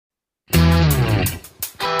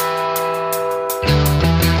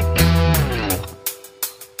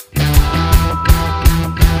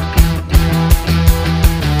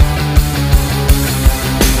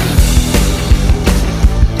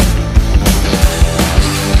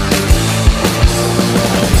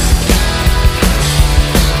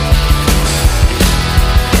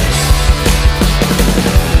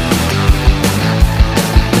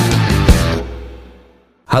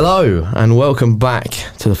Hello and welcome back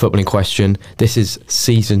to the Footballing Question. This is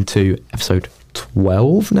season 2, episode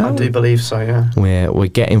 12 now. I do believe so, yeah. We're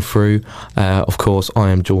getting through. Of course, I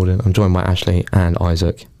am Jordan. I'm joined by Ashley and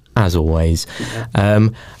Isaac, as always. Yeah.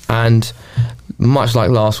 And much like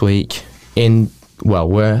last week,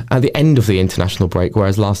 we're at the end of the international break,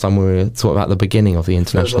 whereas last time we were talking about the beginning of the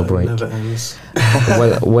international break. It never ends.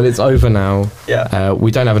 well, it's over now. Yeah.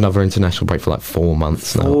 We don't have another international break for like 4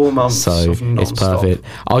 months now. 4 months so of it's non-stop. perfect.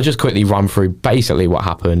 I'll just quickly run through basically what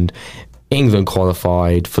happened. England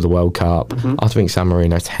qualified for the World Cup after beating San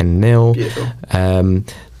Marino 10-0.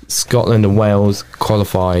 Beautiful. Scotland and Wales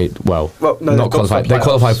qualified. Well, no, not they've got qualified. for They playoffs.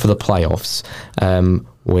 qualified for the playoffs,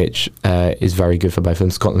 which is very good for both of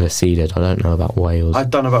them. Scotland are seeded. I don't know about Wales. I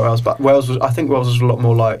don't know about Wales, but I think Wales was a lot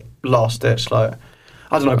more like last ditch. Like,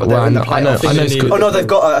 I don't know, but Well, they're in the I know- playoffs. I know Sc- Oh no,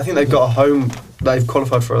 I think they've got a home. They've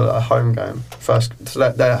qualified for a home game first. So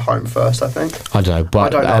they're home first, I think. I don't know,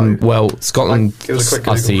 but I don't know. well, Scotland It was a quick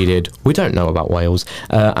are Google. seeded. We don't know about Wales,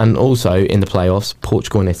 and also in the playoffs,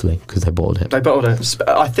 Portugal and Italy because they bottled it. They bottled it.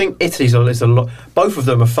 I think Italy's is a lot. Both of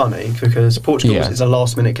them are funny because Portugal Yeah. is a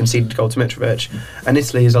last-minute conceded goal to Mitrovic, and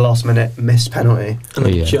Italy is a last-minute missed penalty. And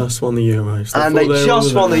they Yeah. just won the Euros. And they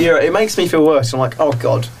just won the Euro. It makes me feel worse. I'm like, oh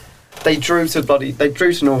god, they drew to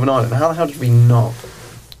Northern Ireland. How the hell did we not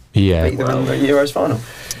Yeah, beat them in the Euros final?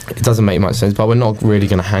 it doesn't make much sense, but we're not really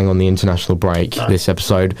going to hang on the international break No. this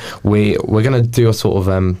episode. We're going to do a sort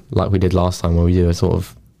of like we did last time, where we do a sort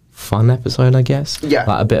of fun episode, I guess. Yeah.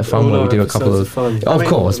 Like a bit of fun All where we our do a couple episodes of. are fun. Of I mean,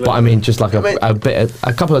 course, but I mean just like I mean-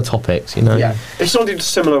 a couple of topics, you know. Yeah, it's something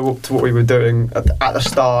similar to what we were doing at the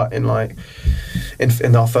start in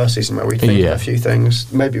our first season, where we think Yeah. of a few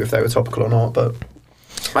things, maybe if they were topical or not. But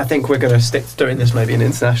I think we're going to stick to doing this maybe in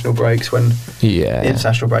international breaks when Yeah. the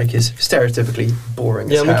international break is stereotypically boring.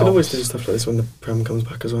 Yeah, as and we hell. can always do stuff like this when the Prem comes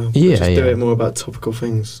back as well. Yeah, Just do yeah. it more about topical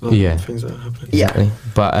things, like Yeah. things that are happening. Yeah. Exactly.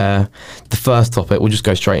 But the first topic, we'll just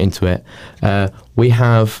go straight into it. We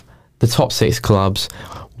have the top 6 clubs.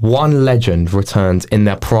 One legend returns in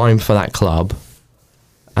their prime for that club.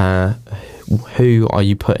 Who are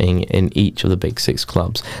you putting in each of the big 6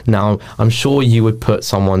 clubs? Now, I'm sure you would put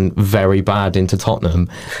someone very bad into Tottenham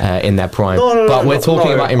in their prime, but we're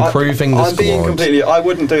talking about improving the I'm being squad. completely. I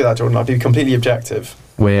wouldn't do that, Jordan. I'd be completely objective.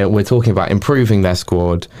 We're talking about improving their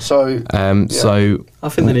squad. So, So, I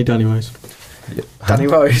think they need Danny Rose. Danny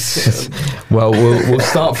Rose. well, we'll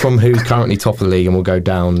start from who's currently top of the league, and we'll go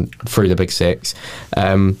down through the big 6.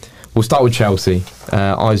 We'll start with Chelsea.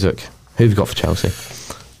 Isaac, who have you got for Chelsea?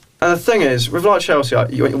 And the thing is, with like Chelsea,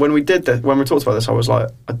 when we talked about this, I was like,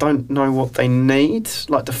 I don't know what they need.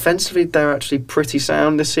 Like defensively, they're actually pretty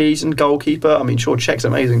sound this season. Goalkeeper, I mean, sure, Czech's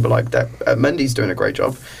amazing, but like Mendy's doing a great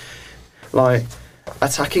job. Like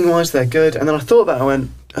attacking wise, they're good. And then I thought about it, I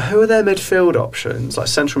went, who are their midfield options, like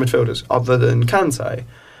central midfielders, other than Kante?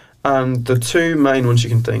 And the 2 main ones you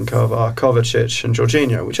can think of are Kovacic and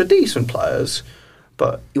Jorginho, which are decent players.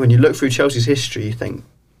 But when you look through Chelsea's history, you think,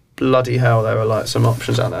 bloody hell, there are like some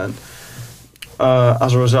options out there. And,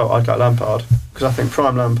 as a result, I'd go Lampard, because I think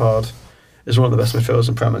prime Lampard is one of the best midfielders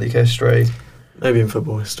in Premier League history, Maybe in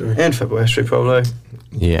football history. in football history probably.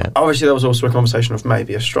 Yeah. Obviously, there was also a conversation of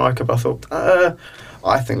maybe a striker, but I thought,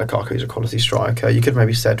 I think Lukaku's a quality striker. You could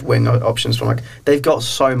maybe said wing options from they've got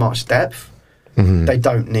so much depth, Mhm. they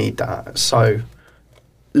don't need that. So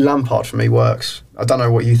Lampard for me works. I don't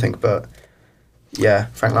know what you think, but yeah,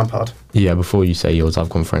 Frank Lampard. Yeah, before you say yours, I've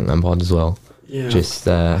gone Frank Lampard as well. Yeah. Just,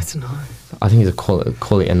 I don't know. I think he's a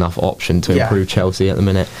quality enough option to Yeah. improve Chelsea at the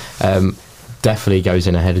minute. Definitely goes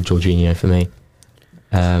in ahead of Jorginho for me.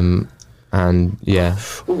 And yeah,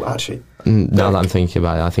 Oh, actually, now that I'm thinking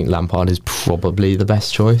about it, I think Lampard is probably the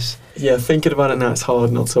best choice. Yeah, thinking about it now, it's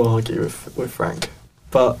hard not to argue with Frank.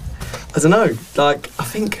 But I don't know. Like, I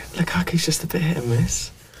think Lukaku's just a bit hit and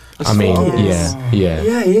miss. I mean, Oh. yeah.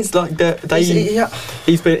 Yeah, he is. Like, yeah.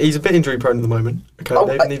 he's a bit injury prone at the moment. Okay,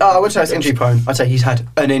 I would say it's injury prone. I'd say he's had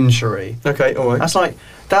an injury. Okay, all right.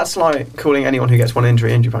 That's like calling anyone who gets one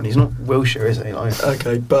injury prone. He's not Wilshere, is he? Like,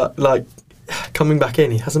 Okay, but like coming back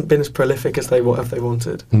in, he hasn't been as prolific as they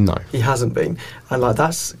wanted. No. He hasn't been, and like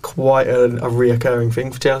that's quite a reoccurring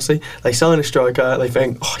thing for Chelsea. They sign a striker, they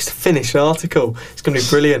think, oh, it's a finished article. It's going to be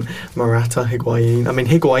brilliant. Morata, Higuain. I mean,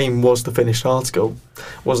 Higuain was the finished article.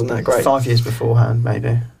 Wasn't that great? 5 years beforehand,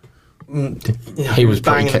 maybe. Yeah, He was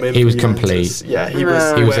banging them in he for was Juventus. complete. Yeah, He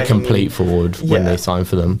was where a complete forward when Yeah. they signed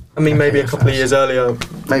for them. I mean, maybe Okay, a couple of fair. years earlier.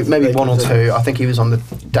 Maybe 1 or 2. I think he was on the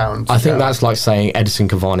down. I think that's like saying Edison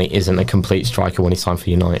Cavani isn't a complete striker when he signed for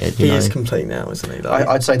United. He You know? is complete now, isn't he? Like,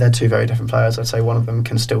 I'd say they're 2 very different players. I'd say one of them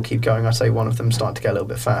can still keep going. I'd say one of them starting to get a little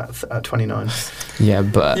bit fat at 29. Yeah,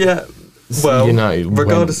 but yeah, Well, you know,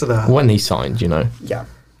 regardless of that, when he signed, you know. Yeah.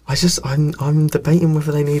 I'm debating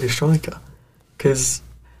whether they need a striker, because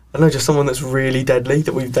I don't know, just someone that's really deadly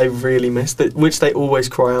that they really missed, which they always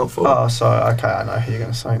cry out for. Oh, so okay, I know who you're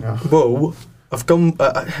going to say now. Well, I've gone.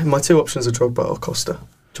 My two options are Drogba or Costa.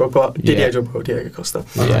 Didier Drogba or Diego Costa.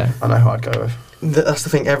 Yeah. I know who I'd go with. That's the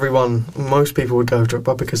thing. Most people would go with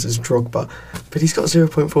Drogba because it's Drogba, but he's got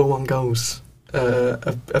 0.41 goals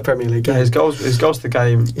a Premier League game. Yeah, his goals to the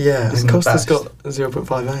game. Yeah, isn't and Costa's the best. got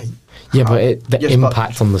 0.58. Yeah, but the Yes, but-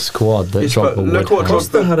 impact on the squad that Yes, but Drogba look would what have.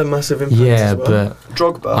 Costa had a massive impact. Yeah, as well. but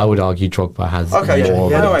Drogba. I would argue Drogba has Okay, more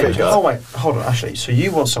of yeah, an no, impact. wait, hold on, Ashley. So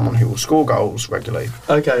you want someone who will score goals regularly?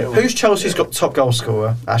 Okay. well, Who's Chelsea's got top goal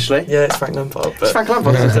scorer? Ashley. Yeah, it's Frank Lampard. But It's Frank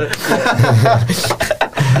Lampard, isn't it?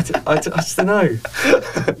 I just don't know.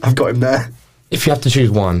 I've got him there. If you have to choose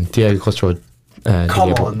one, Diego Costa or Come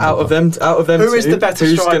Diego on. Drogba. Out of them, Who is two, the better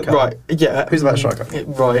who's striker? right. Yeah. Who's the better striker?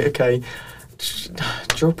 Right. Okay.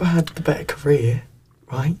 Drogba had the better career,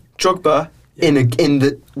 right? Drogba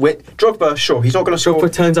Drogba. Sure, he's not going to score.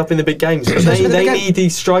 Drogba turns up in the big games, but Turns up in the they big need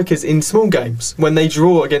these strikers in small games when they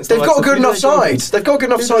draw against. They've the got a likes good of- enough side. They've got a good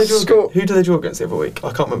enough side to score. Who do they draw against the other week? I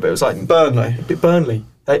can't remember. It was like Burnley. Burnley.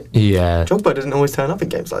 Yeah. Drogba doesn't always turn up in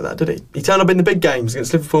games like that, did he? He turned up in the big games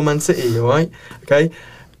against Liverpool, Man City, all right? Okay?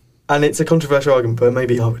 And it's a controversial argument, but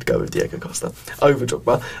maybe I would go with Diego Costa over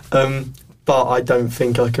Drogba. But I don't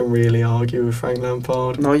think I can really argue with Frank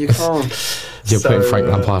Lampard. No, you can't. You're putting Frank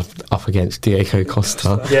So, Lampard up against Diego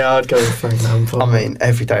Costa. Yeah, I'd go with Frank Lampard. I mean,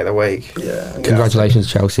 every day of the week. yeah. Congratulations,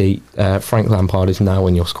 Chelsea. Frank Lampard is now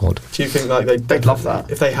in your squad. Do you think like they'd love that.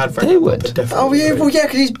 if they had Frank They Lampard? would. they'd definitely Oh yeah, would. well yeah,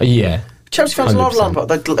 because he's Yeah. Chelsea fans love 100%. Lampard.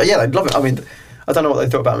 They'd love it. I mean, I don't know what they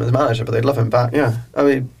thought about him as a manager, but they'd love him back. Yeah, I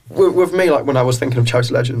mean, with me, like when I was thinking of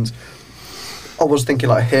Chelsea legends, I was thinking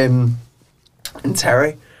like him and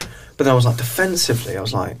Terry, but then I was like defensively, I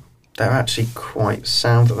was like they're actually quite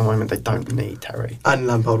sound at the moment. They don't need Terry. And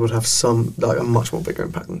Lampard would have a much more bigger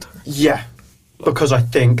impact than Terry. Yeah, because I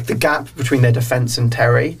think the gap between their defence and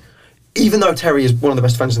Terry, even though Terry is one of the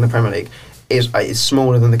best defenders in the Premier League, is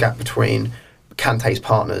smaller than the gap between Kante's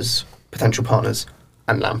potential partners,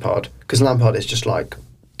 and Lampard. Because Lampard is just like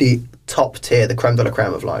the top tier, the creme de la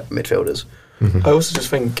creme of like midfielders. I also just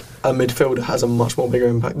think a midfielder has a much more bigger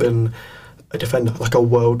impact than a defender. Like a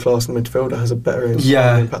world-class midfielder has a better impact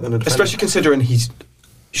than a defender. Especially considering he's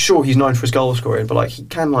known for his goal scoring, but like he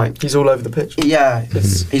can like He's all over the pitch. yeah,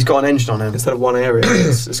 he's got an engine on him. Instead of one area,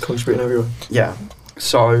 it's contributing everywhere. Yeah,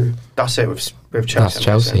 so that's it with Chelsea. That's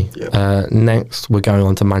Chelsea. Yeah. Next, we're going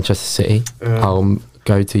on to Manchester City. I'll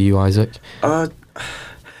go to you, Isaac.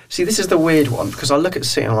 See, this is the weird one because I look at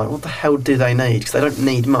City and I'm like, what the hell do they need? Because they don't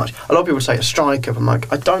need much. A lot of people say a striker, but I'm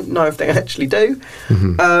like, I don't know if they actually do.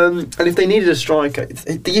 And if they needed a striker,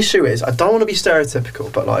 the issue is, I don't want to be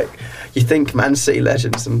stereotypical, but like, you think Man City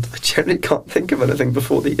legends, and I generally can't think of anything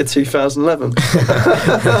before the year 2011.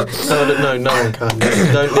 No one can.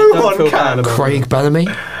 No Don't one feel can. bad about Craig Bellamy.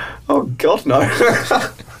 Oh God, no!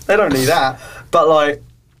 They don't need that. But like,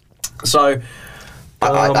 so.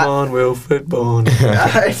 Come on, Wilfred Bond.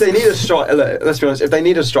 If they need a striker, let's be honest. If they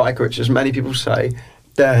need a striker, which as many people say,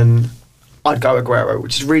 then I'd go Aguero,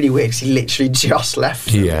 which is really weird because he literally just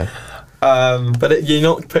left. Yeah. But you're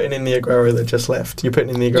not putting in the Aguero that just left. You're putting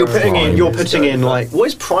in the Aguero. You're putting in like what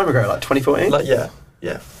is prime Aguero like 2014? Like yeah.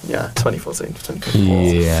 2014,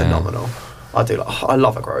 2015. Yeah. Phenomenal. I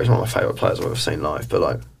love Aguero. He's one of my favourite players I've ever seen live. But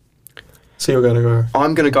like, So you're going to go.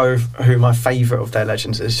 I'm going to go with who my favourite of their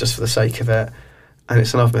legends is, just for the sake of it. And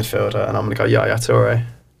it's another midfielder, and I'm going to go Yaya Toure.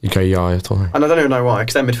 You go Yaya Toure. And I don't even know why,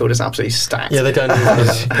 because their midfield is absolutely stacked. Yeah, they don't.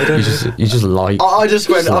 You just like. I'm just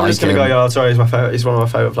going to like go him. Yaya Toure. He's my favourite. He's one of my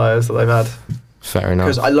favourite players that they've had. Fair enough.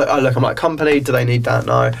 Because I look, I'm like, company, do they need that?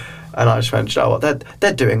 No. And I just went, you know what,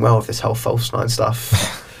 they're doing well with this whole false nine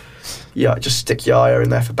stuff. Yeah, just stick Yaya in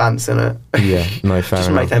there for Bance in it. Yeah, no, fair Just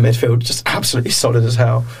enough. make their midfield just absolutely solid as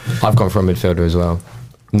hell. I've gone for a midfielder as well.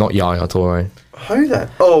 Not Yaya Toure. Who then?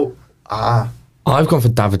 I've gone for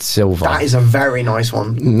David Silva. That is a very nice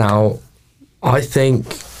one. Now, I think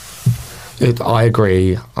I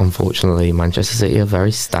agree. Unfortunately, Manchester City are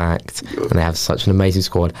very stacked, and they have such an amazing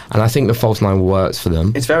squad. And I think the false nine works for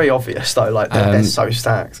them. It's very obvious though. Like they're so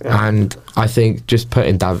stacked. Yeah. And I think just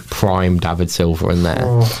putting prime David Silva in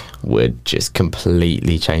there would just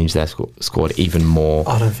completely change their squad even more.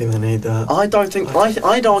 I don't think they need that. I don't think.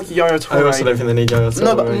 I'd argue Yaya Toure. I also don't think they need Yaya Toure.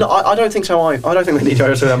 No, but no, I don't think so. I don't think they need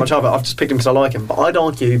Yaya Toure that much either. I've just picked him because I like him. But I'd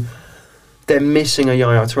argue they're missing a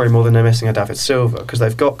Yaya Toure more than they're missing a David Silva, because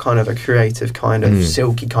they've got kind of a creative, kind of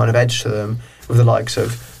silky kind of edge to them with the likes of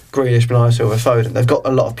Grealish, Bernardo Silva, Foden. They've got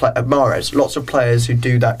a lot of Mahrez, lots of players who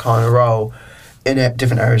do that kind of role in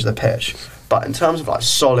different areas of the pitch. But in terms of like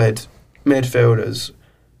solid midfielders,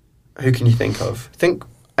 who can you think of? Think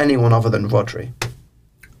anyone other than Rodri.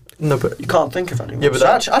 No, but You can't think of anyone. Yeah, but So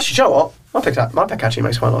that- actually, you know what? My pick actually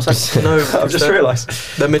makes quite a lot of sense. no, I've just realised.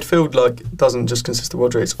 their midfield doesn't just consist of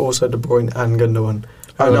Rodri. It's also De Bruyne and Gundogan.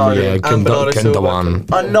 I know. Yeah, And Bernardo Silva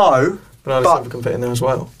Gundogan. I know, Bernardo But- Silva can fit in there as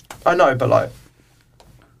well. but like,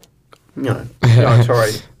 Torre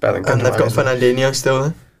better than And they've got isn't it? Fernandinho still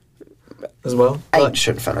there as well. Like,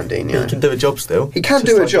 Ancient Fernandinho. he can do a job still. He can just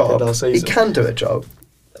do a like he did job. last He season. can do a job.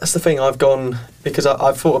 That's the thing. I've gone because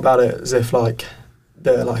I've thought about it as if like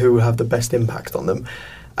they're like who will have the best impact on them,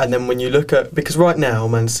 and then when you look at because right now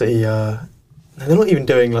Man City they're not even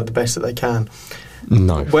doing like the best that they can.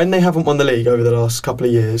 No. When they haven't won the league over the last couple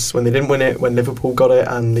of years, when they didn't win it, when Liverpool got it,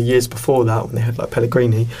 and the years before that when they had like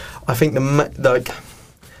Pellegrini, I think I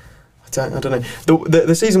don't know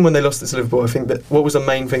the season when they lost it to Liverpool. I think that what was the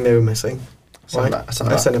main thing they were missing. Right,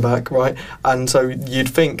 a centre back, right? And so you'd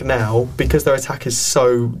think now, because their attack is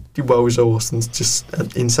so well resourced and just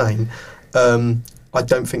insane, I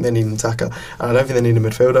don't think they need an attacker, and I don't think they need a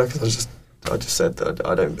midfielder because I just said that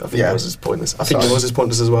I don't. I think Yeah. yours is pointless. I Sorry. think yours is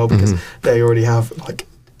pointless as well because Mhm. they already have like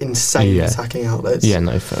insane Yeah. attacking outlets. Yeah,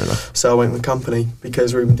 no, fair enough. So I went with Company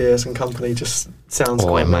because Ruben Dias and Company just sounds Oh,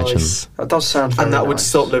 quite imagine. nice, That does sound very and that would nice.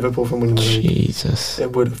 stop Liverpool from winning the league. Jesus.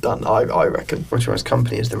 It would have done, I reckon. Which one's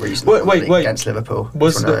Company is the reason Wait, they won the wait, league wait. against Liverpool.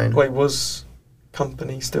 Was That's was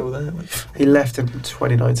Company still there? He left in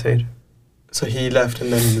 2019. So he left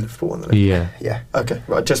and then Liverpool won the league. Yeah. Yeah. Okay,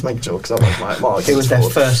 right, just making sure because I was my It was their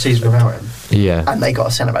first season without him. Yeah. And they got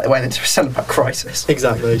a centre back. They went into a centre back crisis.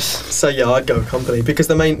 Exactly. So yeah, I'd go with Company because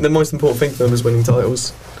the most important thing for them is winning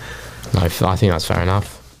titles. No, I think that's fair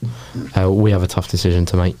enough. We have a tough decision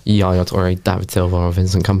to make. Yaya Toure, David Silva or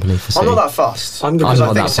Vincent Company for City. I'm not that fussed. I'm not Because I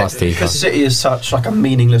that think fussed City, either. because City is such like a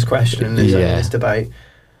meaningless question in Yeah. this debate.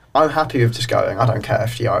 I'm happy with just going. I don't care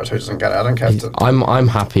if Yaya Toure doesn't get it. I don't care if I'm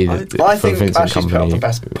happy that I for think Vincent actually he's put up Company. the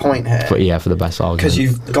best point here. For the best argument. Because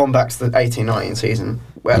you've gone back to the 18-19 season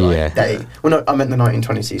where like Yeah. I meant the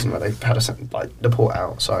 19-20 season where they had the port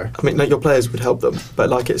out. So I mean, like your players would help them, but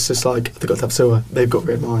like it's just like they've got David Silva, they've got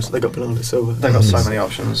Riyad Mahrez, they've got Bernardo Silva. they've got so many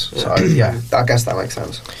options. So yeah, I guess that makes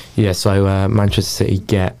sense. Yeah, so Manchester City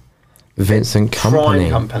get Vincent Company.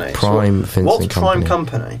 Prime Company. Prime So Vincent what's Company. Prime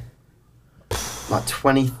Company? Like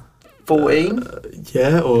 2014?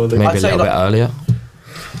 Yeah, or they Maybe I'd a say little bit like- earlier.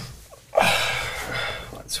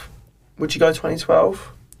 Would you go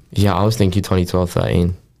 2012? Yeah, I was thinking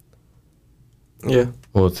 2012-13 yeah.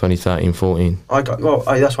 or 2013-14.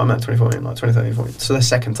 That's what I meant, 2014, like 2013-14. So their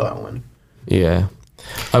second title win. Yeah.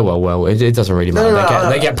 Oh well, it doesn't really matter.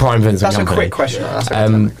 They get Prime Vincent That's Company. a quick question. That's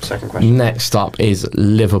a second question. Next up is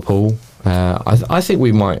Liverpool. I think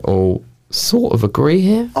we might all sort of agree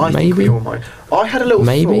here. I maybe. think we all might. I had a little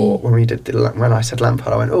Maybe. thought when we did when I said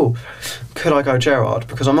Lampard. I went, oh, could I go Gerrard?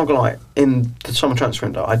 Because I'm not gonna lie. In the summer transfer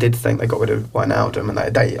window, I did think they got rid of Wijnaldum,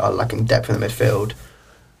 and they are lacking depth in the midfield.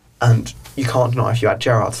 And you can't deny if you had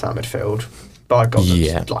Gerrard to that midfield. By God,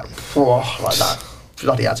 Yeah. like that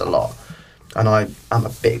bloody adds a lot. And I am a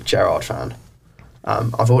big Gerrard fan.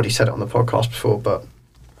 I've already said it on the podcast before, but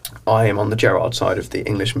I am on the Gerrard side of the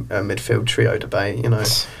English midfield trio debate. You know.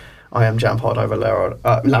 I am Lampard over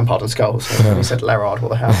Lampard and Scholes. So he said Lerard, what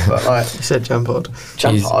the hell? But like, You said Jampard.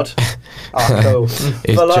 Lampard. Cool.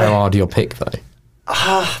 Is But, like, Gerrard your pick though?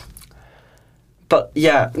 But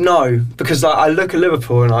yeah, no, because like, I look at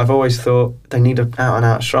Liverpool and I've always thought they need an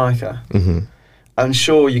out-and-out striker. hmm And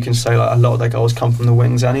sure, you can say like a lot of their goals come from the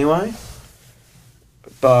wings anyway.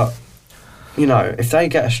 But you know, if they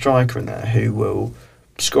get a striker in there who will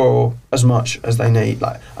score as much as they need,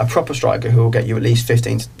 like a proper striker who will get you at least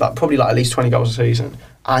 15, probably like at least 20 goals a season,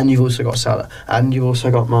 and you've also got Salah, and you've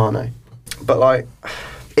also got Mane. But like,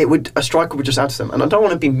 a striker would just add to them. And I don't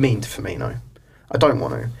want to be mean to Firmino. I don't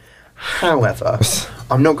want to. However,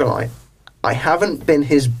 I'm not gonna lie, I haven't been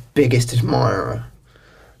his biggest admirer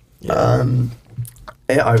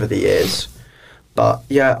over the years. But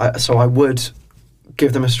yeah, so I would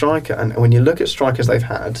give them a striker. And when you look at strikers they've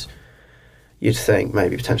had, you'd think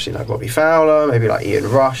maybe potentially like Robbie Fowler, maybe like Ian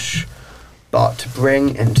Rush. But to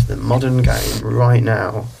bring into the modern game right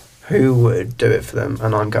now, who would do it for them?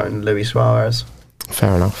 And I'm going Luis Suarez.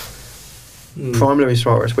 Fair enough. Prime Luis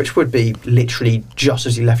Suarez, which would be literally just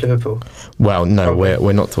as he left Liverpool. Well, no, Probably.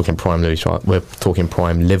 we're not talking prime Luis Suarez. We're talking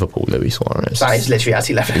prime Liverpool Luis Suarez. That is literally as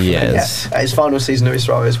he left Liverpool. Yes. Yeah. His final season, Luis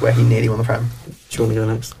Suarez, where he nearly won the Prem. Do you want to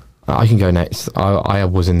go next? I can go next. I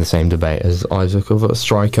was in the same debate as Isaac of a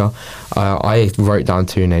striker. I wrote down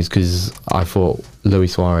two names because I thought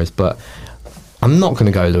Luis Suarez, but I'm not going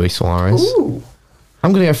to go Luis Suarez. Ooh.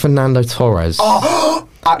 I'm going to go Fernando Torres.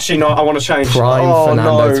 Actually, no, I want to change. Prime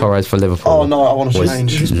Fernando Torres for Liverpool. Oh no, I want to was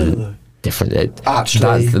change. Who's better though? Different.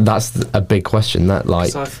 Actually. that's a big question. That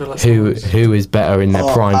like, So I feel like who Suarez. is better in their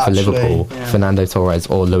prime for actually, Liverpool, yeah. Fernando Torres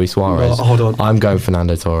or Luis Suarez? No, hold on. I'm going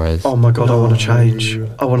Fernando Torres. Oh my god, I want to change. No.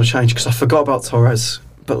 I want to change because I forgot about Torres.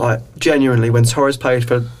 But like, genuinely, when Torres played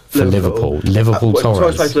for Liverpool when Torres.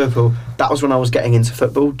 Torres played for Liverpool, that was when I was getting into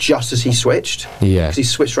football. Just as he switched, Yeah. because he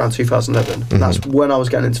switched around 2011. And that's when I was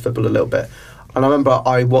getting into football a little bit. And I remember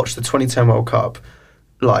I watched the 2010 World Cup,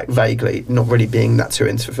 like vaguely, not really being that too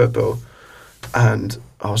into football. And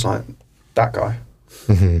I was like, that guy.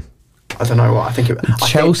 I don't know what. I think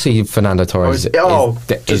Chelsea Fernando Torres is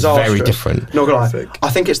very disastrous. different. Not gonna lie. Horrific. I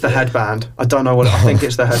think it's the headband. I don't know what. I think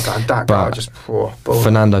it's the headband. That guy But just. Ball.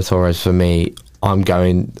 Fernando Torres for me, I'd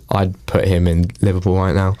put him in Liverpool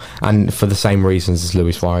right now, and for the same reasons as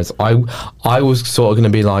Luis Suarez. I was sort of going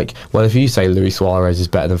to be like, well, if you say Luis Suarez is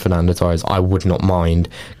better than Fernando Torres, I would not mind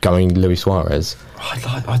going Luis Suarez,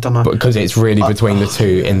 I don't know. because it's really between the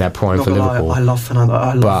two in their prime Not for gonna lie, Liverpool. I love Fernando.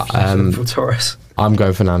 I love Liverpool Torres. I'm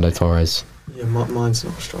going Fernando Torres. Yeah, mine's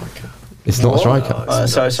not a striker. It's not a striker.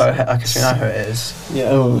 So I can see now who it is.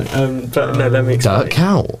 Yeah, but no, let me explain. Dirk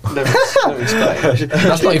Cow. Let me explain.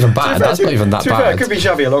 That's not even bad. That's not even that To be fair, it bad. could be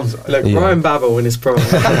Xavi Alonso. Look, Yeah. Ryan Babel in his prime.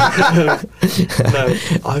 No,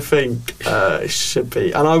 I think it should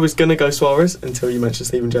be. And I was going to go Suarez until you mentioned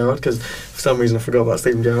Steven Gerrard, because for some reason I forgot about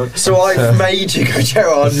Steven Gerrard. So I've made you go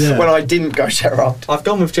Gerrard Yeah. when I didn't go Gerrard. I've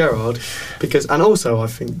gone with Gerrard because, and also I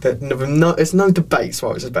think that there's no debate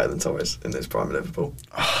Suarez is better than Torres in this prime of Liverpool.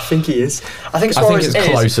 I think he is. I think I think Suarez it's is.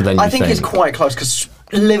 closer than you I think it's think. quite close because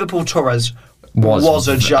Liverpool Torres was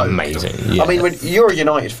a joke. amazing, yeah. I mean, when you're a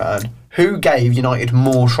United fan, who gave United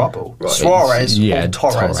more trouble? Right. Suarez Yeah, or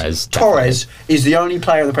Torres? Torres, Torres is the only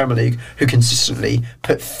player in the Premier League who consistently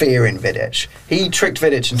put fear in Vidic. He tricked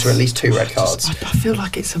Vidic into at least 2 red cards. I feel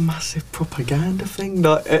like it's a massive propaganda thing.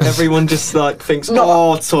 Like everyone just like thinks, No.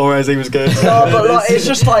 oh, Torres, he was good. No, but like it's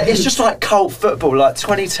just like cult football, like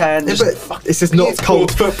 2010. Yeah, just but fucking this is not beautiful.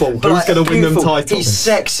 cult football. But, Who's like, going to win them beautiful. titles? He's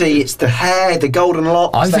sexy. It's the hair, the golden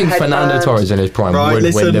locks. I the think headband. Fernando Torres in his prime Right, would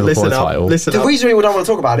listen, win Liverpool listen a up, title. listen The up. reason we don't want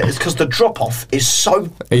to talk about it is because the drop off is so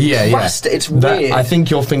Yeah. drastic. It's That- weird. I think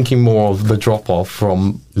you're thinking more of the drop off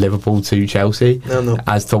from Liverpool to Chelsea No, no.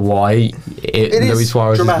 as to why it Luis is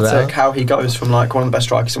Suarez is dramatic better. how he goes from like one of the best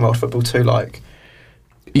strikers in world football to like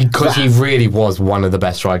Because he really was one of the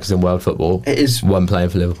best strikers in world football. it is When playing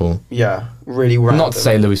for Liverpool. really random. Not to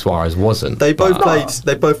say Luis Suarez wasn't. They both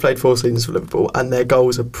but- played 4 seasons for Liverpool, and their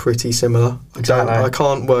goals are pretty similar. Exactly. I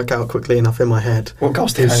can't work out quickly enough in my head What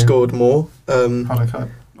goals who did he? scored more. Okay.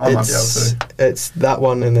 I might be able to. It's that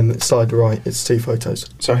one, and then side right. It's 2 photos.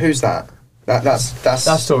 So who's that?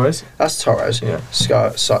 That's Torres. That's Torres. Yeah.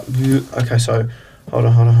 Okay, so hold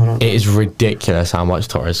on. It is ridiculous how much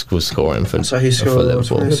Torres was scoring for, So he for scored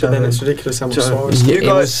Liverpool. 20. But then it's ridiculous how much So- Suarez. You Yeah, it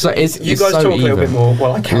guys- was so- it's You it's guys so talk a little bit even. more.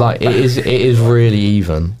 Well, I can. Like it is really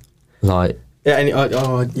even. Like Yeah, I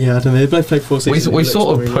don't know. They both played 4 we seasons.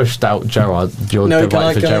 sort of pushed out Gerrard. Your No, the can I-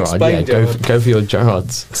 right for can I Gerrard. explain Yeah, Gerrard? go for your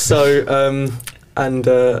Gerrards. So,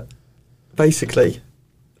 basically,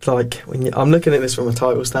 like I'm looking at this from a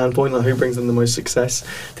title standpoint, like who brings them the most success?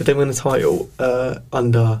 Did they win the title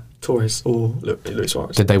under Torres or Luis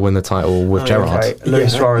Suarez? Did they win the title with Oh, Gerrard? okay.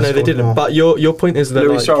 Luis Suarez No, they scored didn't. more. But your point is that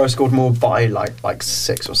Luis Suarez scored more by like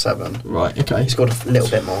 6 or 7. right? Okay. He scored a little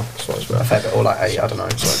bit more. A fair bit, or like 8. I don't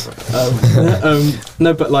know.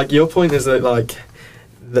 No, but like your point is that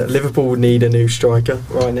that Liverpool need a new striker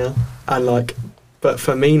right now, and but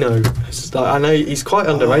Firmino, I know he's quite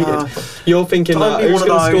underrated. You're thinking Don't be who's one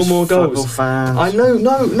going of to those score more football goals? fans. I know,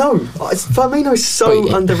 no. Firmino is so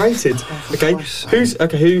But- underrated. Okay, Christ's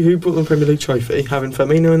sake. who brought them Premier League trophy? Having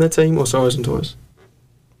Firmino in their team or Suarez and Torres?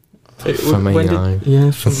 Firmino.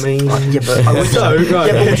 Firmino. Yeah, but I would So, right.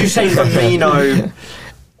 Yeah, but would you say Firmino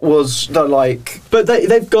was the like? But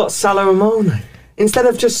they've got Salah and Mane instead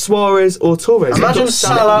of just Suarez or Torres. they've Imagine got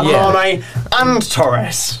Salah, Yeah. Mane, and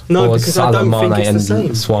Torres. No, Or because I Salah, don't think Mane it's the and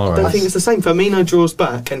same. Suarez. I don't think it's the same. Firmino draws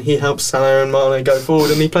back and he helps Salah and Mane go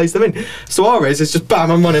forward and he plays them in. Suarez is just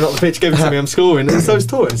bam, I'm running up the pitch, give it to me, I'm scoring, and so is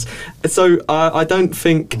Torres. So I don't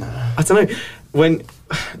think, I don't know, when,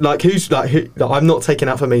 I'm not taking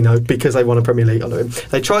out Firmino because they won a Premier League under him.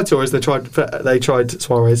 They tried Torres, they tried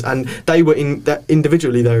Suarez, and they were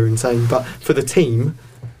individually they were insane, but for the team,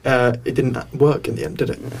 it didn't work in the end, did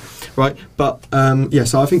it? Right, but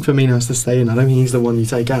so I think Firmino has to stay in. I don't think he's the one you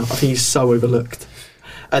take out. I think he's so overlooked.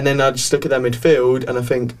 And then I just look at their midfield and I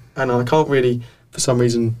think, and I can't really, for some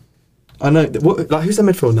reason, I know who's their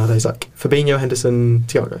midfield nowadays? Like Fabinho, Henderson,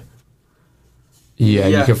 Thiago. Yeah,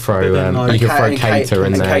 Yeah, you could throw but then, like, you could throw and Cater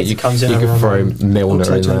in and there. Cater You comes in could around throw Milner in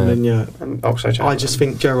there. Oxlade-Chamberlain, yeah. And Oxlade-Chamberlain. I just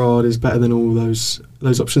think Gerrard is better than all those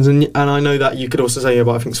options, and I know that you could also say, yeah,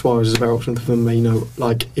 but I think Suarez is a better option for Firmino.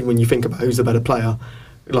 Like when you think about who's the better player,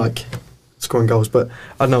 like scoring goals, but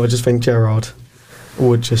I don't know. I just think Gerrard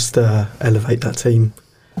would just elevate that team.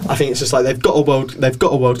 I think it's just like they've got a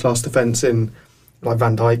world class defence in like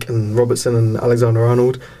Van Dijk and Robertson and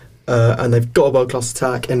Alexander-Arnold, and they've got a world class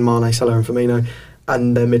attack in Mane, Salah, and Firmino.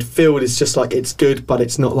 And their midfield is just like, it's good, but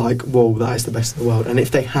it's not like, whoa, that is the best in the world. And if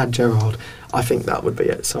they had Gerrard, I think that would be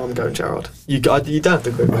it. So I'm going Gerrard. You don't have to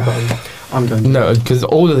agree with me, but I'm going. No, because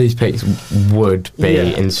all of these picks would be Yeah.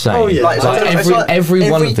 insane. Oh, yeah. Every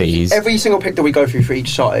one of these. Every single pick that we go through for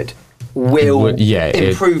each side will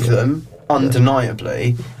improve them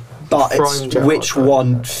undeniably. But Prime it's Gerrard, which right?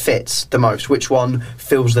 one fits the most, which one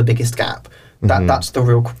fills the biggest gap. That's the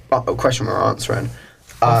real question we're answering.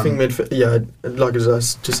 I think midfield, yeah, like as I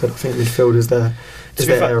just said, I think midfield is their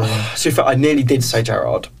area. So I nearly did say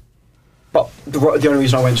Gerrard, but the only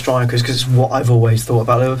reason I went striker is because it's what I've always thought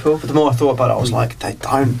about Liverpool. But the more I thought about it, I was like,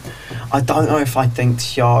 I don't know if I think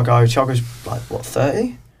Thiago's like, what,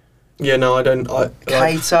 30? Yeah, no, I don't.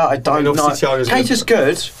 Keita, I don't know. obviously Thiago's Keita's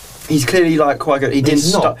good. He's clearly like quite good.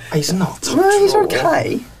 He's not. He's not. Top No, he's drawer.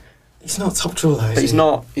 okay. He's not top drawer though. But he's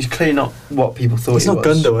not. He's clearly not what people thought He's he not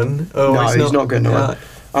was. Gundogan. Oh, No, he's not Gundogan. Yeah.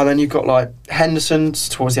 And then you've got like Henderson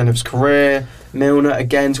towards the end of his career, Milner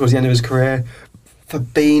again towards the end of his career,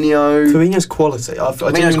 Fabinho. Fabinho's quality.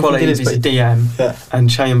 Fabinho's quality. He's a DM. Yeah. And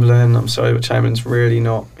Chamberlain. I'm sorry, but Chamberlain's really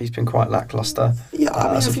not. He's been quite lacklustre. Yeah,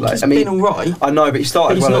 I as of think late. he's been alright. I know, but he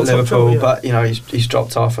started But he's well at not top Liverpool. drawer, yeah. But you know, he's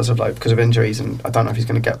dropped off as of late because of injuries, and I don't know if he's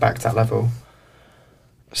going to get back to that level.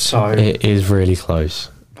 So It is really close,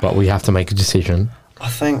 but we have to make a decision. I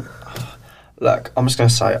think. Look, I'm just going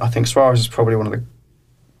to say I think Suarez is probably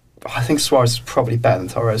I think Suarez is probably better than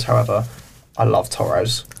Torres. However, I love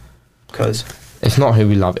Torres because It's not who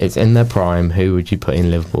we love. It's in their prime. Who would you put in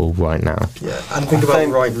Liverpool right now? Yeah, and think about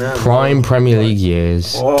right now. Prime Premier League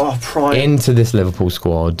years prime. into this Liverpool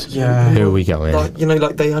squad. Yeah. Who are we going? Like, you know,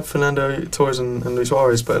 like they had Fernando Torres and Luis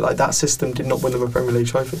Suarez, but like that system did not win them a Premier League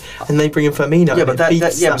trophy. And they bring in Firmino. Yeah, and but it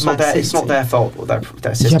beats it's not Man it's not City. their fault or their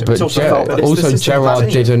system. Yeah, but it's also, fault, but it's also the system of Gerrard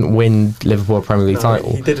that team. didn't win Liverpool a Premier League No,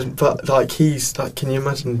 title. he didn't. But like he's like, can you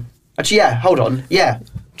imagine? actually, yeah. Hold on. Yeah.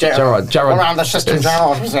 Gerrard around the system.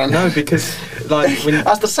 Gerrard was in. No, because like when,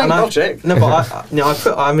 That's the same and logic. No,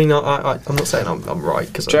 but I'm not saying I'm right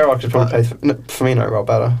because Gerrard could probably play Firmino a lot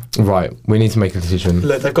better. Right, we need to make a decision.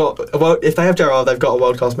 Look, they've got if they have Gerrard, they've got a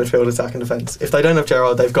world class midfield, attack, and defence. If they don't have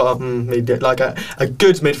Gerrard, they've got a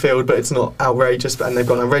good midfield, but it's not outrageous. And they've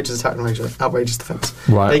got an outrageous attack and outrageous defence.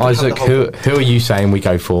 Right, They can have Isaac, the whole who are you saying we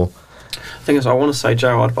go for? The thing is, I want to say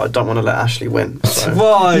Gerrard, but I don't want to let Ashley win. So.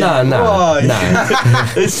 Why? No.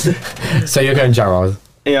 It's- So you're going Gerrard.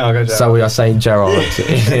 Yeah, I'll go Gerrard. So we are saying Gerrard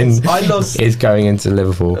is going into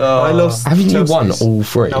Liverpool. I lost. Haven't you won Chelsea's. all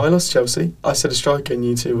three? No, I lost Chelsea. I said a striker and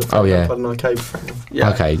you two were Oh, yeah. an arcade friend. Yeah.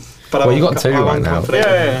 Okay. But Well, I'm you got two I'm right now. confident.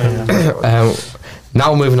 Yeah.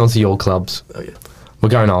 Now we're moving on to your clubs. Oh, yeah. We're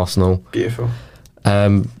going Arsenal. Beautiful.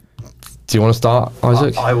 Do you want to start,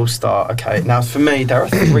 Isaac? I will start. Okay. Now, for me, there are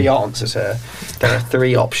three answers here. There are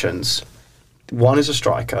three options. One is a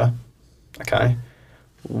striker. Okay.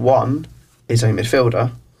 One is a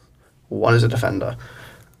midfielder. One is a defender.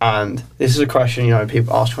 And this is a question, you know,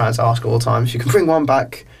 people fans ask all the time. If you can bring one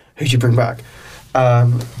back, who do you bring back?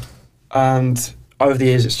 And over the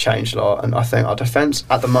years, it's changed a lot. And I think our defence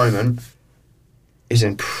at the moment is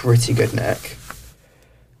in pretty good nick.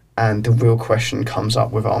 And the real question comes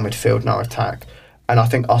up with our midfield and our attack. And I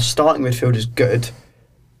think our starting midfield is good,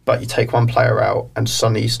 but you take one player out and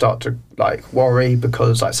suddenly you start to like worry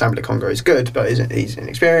because like Sam Congo is good, but he's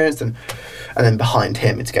inexperienced, and then behind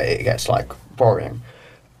him it gets like worrying.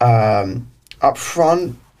 Up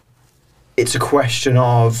front, it's a question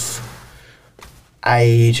of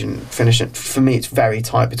age and finishing. For me, it's very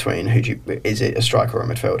tight between is it a striker or a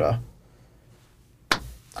midfielder?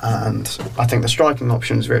 And I think the striking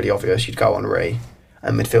option is really obvious. You'd go on Henry,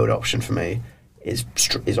 and midfield option for me is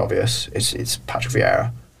obvious. It's Patrick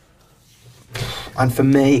Vieira. And for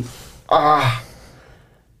me,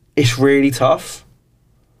 it's really tough.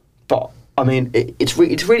 But I mean, it's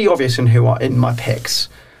really obvious in my picks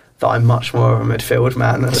that I'm much more of a midfield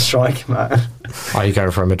man than a striking man. Are you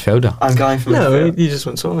going for a midfielder? I'm going for No, midfield. you just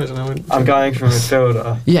went Suarez and I went. I'm going for a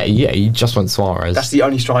midfielder. Yeah, you just went Suarez. That's the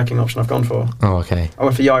only striking option I've gone for. Oh, okay. I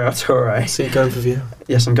went for Yaya Toure. So you're going for Vieira.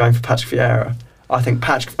 Yes, I'm going for Patrick Vieira. I think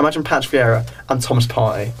imagine Patrick Vieira and Thomas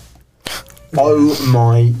Partey. Oh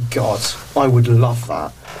my God, I would love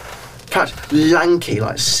that. perhaps lanky,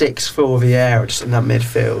 like 6'4" Vieira just in that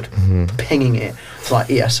midfield, pinging it like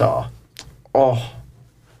ESR. Oh,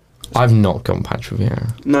 I've not gone Patrick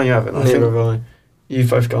Vieira. no, you haven't. I Neither think have I. you've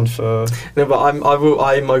both gone for. No, but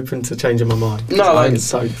I'm open to changing my mind. No, I like, think it's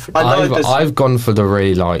so. I know this- I've gone for the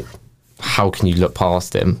really like, how can you look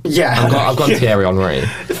past him? Yeah, I've gone Thierry Henry.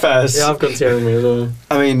 Fairs. Yeah, I've got Thierry Henry as well.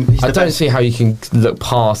 I mean, he's I the don't best. see how you can look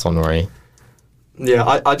past Henry. Yeah,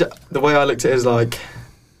 the way I looked at it is like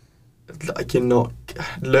you're not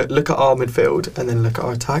look at our midfield and then look at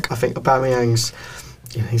our attack. I think Aubameyang's,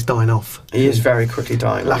 he's dying off. He is very quickly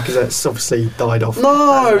dying. Lacazette's obviously died off.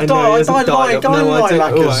 No, he don't hasn't lie, died off. don't No, I lie, don't- all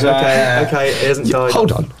right, Lacazette. okay, he hasn't died.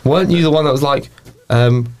 Hold on, weren't you the one that was like,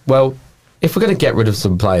 well, if we're going to get rid of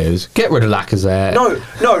some players, get rid of Lacazette. No,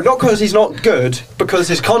 not because he's not good, because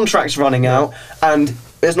his contract's running out, and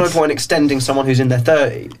there's no point extending someone who's in their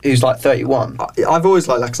 30, who's like 31. I've always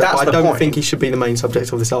liked Lacazette, That's but I the don't point. think he should be the main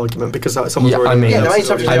subject of this argument because someone's Yeah, already. I mean- Yeah, the main else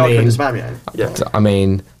subject has of the I argument is mean- Aubameyang. Yeah. I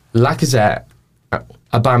mean, Lacazette,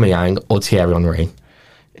 Aubameyang, or Thierry Henry.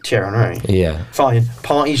 Thierry Henry. Yeah. Fine.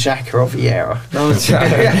 Party Xhaka or Vieira. No, It's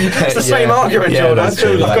the same Yeah. argument, Yeah, Jordan. that's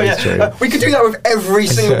true, that I've got- is true. We could do that with every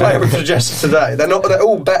single player we've suggested today. They're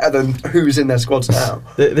all better than who's in their squads now.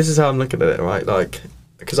 This is how I'm looking at it, right? Like,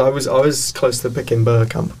 because I was close to picking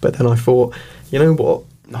Bergkamp, but then I thought, you know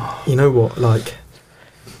what? Like,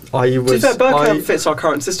 I To be was. fair, Bergkamp fits our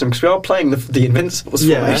current system because we are playing the Invincibles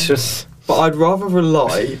Yeah. formation. But I'd rather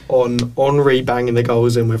rely on Henry banging the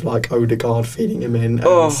goals in with like Odegaard feeding him in and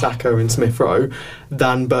Oh. Saka and Smith Rowe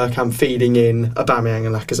than Bergkamp feeding in Aubameyang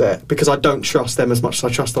and Lacazette because I don't trust them as much as I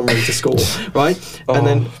trust Henry to score, right? And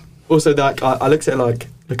then also like I looked at it like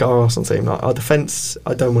look at our Arsenal team, like our defence.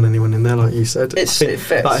 I don't want anyone in there, like you said. It I think,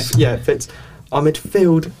 fits. like, yeah, it fits. Our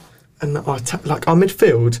midfield and our our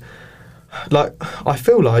midfield, like I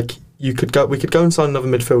feel like. We could go and sign another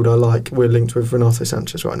midfielder like we're linked with Renato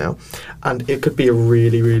Sanchez right now, and it could be a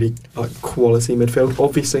really, really like quality midfield.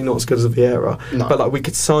 Obviously not as good as Vieira, No. but like we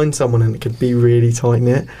could sign someone and it could be really tight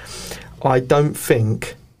knit. I don't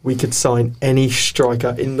think we could sign any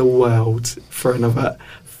striker in the world for another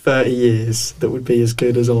 30 years that would be as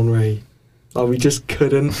good as Henry. Like we just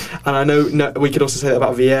couldn't. And I know we could also say that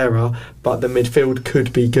about Vieira, but the midfield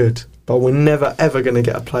could be good. But we're never ever going to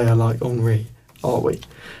get a player like Henry, are we?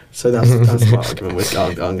 So that's my argument with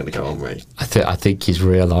I'm going to go Henry. I think he's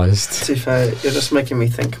realised. To be fair, you're just making me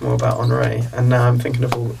think more about Henry, and now I'm thinking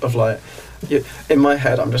of like, in my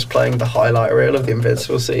head, I'm just playing the highlight reel of the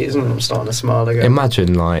Invincible season, and I'm starting to smile again.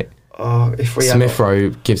 Imagine like If we Smith Rowe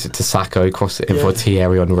gives it to Sacco, cross it in for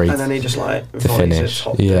Thierry Henry. and then he just like to volleys finish, his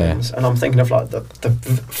top yeah. bins, and I'm thinking of like the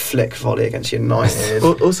flick volley against United.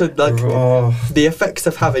 Also, like Oh. the effects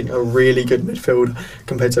of having a really good midfield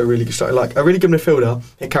compared to a really good striker. Like a really good midfielder,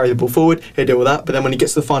 he'll carry the ball forward, he'll deal with that. But then when he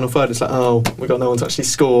gets to the final third, it's like, oh, we got no one to actually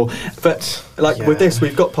score. But like with Yeah. this,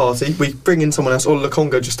 we've got Partey. We bring in someone else, or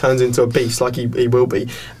Lukonga just turns into a beast like he will be,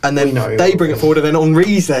 and We then know he they will bring be. it forward, and then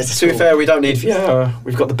Henri's there to To score. be fair, we don't need Vieira.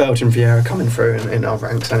 We've got the Belgian Vieira coming through in our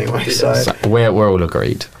ranks anyway. So, So we're all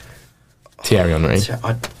agreed. Thierry Henry.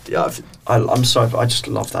 I'm sorry, but I just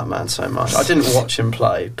love that man so much. I didn't watch him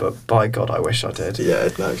play, but by God, I wish I did. Yeah,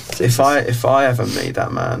 no. If I ever meet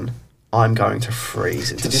that man, I'm going to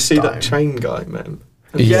freeze into Did you see stone. that train guy, man?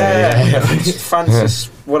 Yeah, Francis,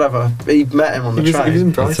 whatever. He met him on the He was train, in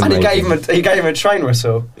It's Brighton. and amazing. he gave him a train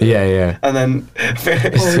whistle, Yeah, yeah. and then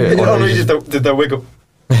Oh, Henry did the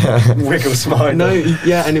wiggle smile. No,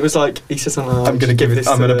 yeah, and it was like he said something. Like, I'm gonna give this.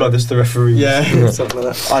 I'm gonna blow this to the referee. Yeah, something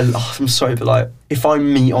like that. I'm sorry, but like, if I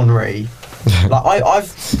meet Henry, like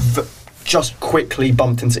I've just quickly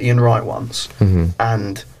bumped into Ian Wright once,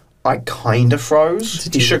 and I kind of froze.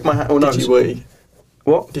 Did He you- shook my hand. Oh no, Did you wee?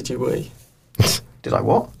 what? Did you wee? Did I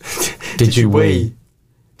what? Did you wee?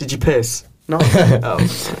 Did you piss? No, Oh,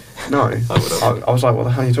 no. I was like, what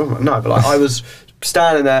the hell are you talking about? No, but like I was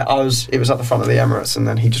standing there. It was at the front of the Emirates, and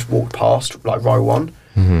then he just walked past like row one.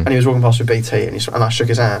 And he was walking past with BT, and I shook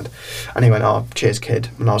his hand, and he went, "Oh, cheers, kid."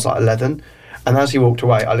 And I was like 11, and as he walked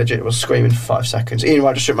away, I legit was screaming for 5 seconds. Ian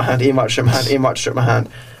Wright just shook my hand. Ian Wright just shook my hand. Ian Wright just shook my hand.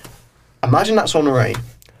 Imagine that's Henri.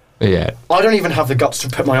 Yeah. I don't even have the guts to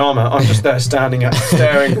put my arm out. I'm just there staring,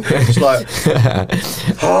 just like.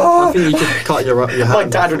 I think you could cut your hand. My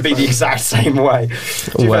dad would be the exact same way.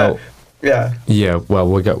 To be Well, fair, yeah. yeah. Well,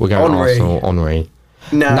 we're going Henry. Arsenal. Henry.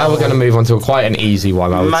 Now we're going to move on to quite an easy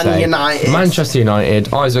one, I would Man say. United. Manchester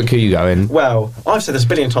United. Isaac, who you going? Well, I've said this a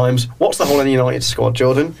billion times. What's the hole in the United squad,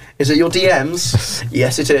 Jordan? Is it your DMs?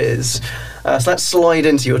 Yes, it is. So let's slide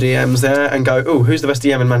into your DMs there and go, oh, who's the best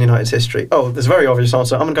DM in Man United's history? Oh, there's a very obvious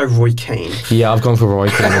answer. I'm going to go Roy Keane. Yeah, I've gone for Roy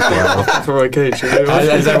Keane as well. For Roy Keane.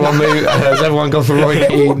 Has everyone gone for Roy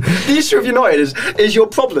Keane? The issue of United is your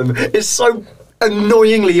problem is so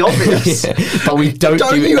annoyingly obvious. But we don't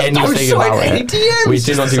do anything about any it. DMs. We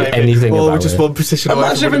do not do anything Well, about we're just it. one position away.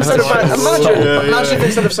 Imagine from if instead of winning the title. imagine if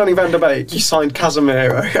instead of signing Van der Beek, you signed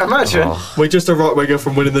Casemiro. Imagine. Oh. We're just a right winger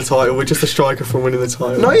from winning the title. We're just a striker from winning the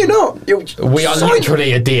title. No, you're not. We are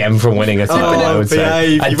literally a DM from winning a title, I would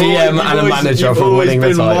say. behave. A You've DM always- and a you've manager always from winning the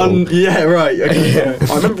been title. Yeah, right. Okay.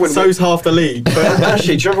 I remember when So's half the league. But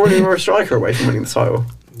actually, do you remember when we were a striker away from winning the title?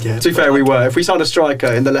 Yeah. To be fair, we were. If we signed a striker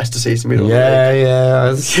in the Leicester season, we'd win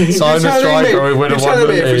Yeah. Sign a striker, we would have won the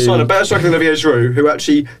if we signed a league. better striker than Olivier Giroud, who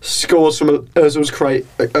actually scores from Ozil's Great.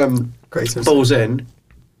 balls in,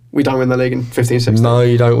 we don't win the league in 15-16. No,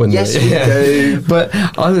 you don't win. Yes, it. we do. But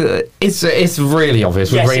it's really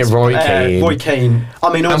obvious. We bring in it's, Roy Keane, Roy Keane.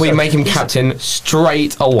 I mean, also, and we make him he's- captain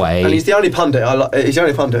straight away. And he's the only pundit. He's the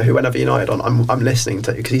only pundit who, whenever United on, I'm listening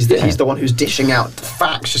to, because he's the one who's dishing out the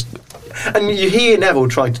facts. Just, and you hear Neville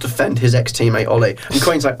trying to defend his ex-teammate Ollie, and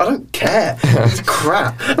Queen's like, I don't care. It's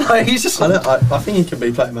crap. Like, he's just. I think he can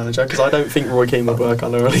be player manager because I don't think Roy Keane would work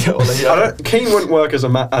under Ole. Keane wouldn't work as a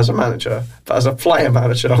manager, but as a player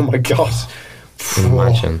manager, oh my god.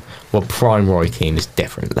 Imagine. Well, prime Roy Keane is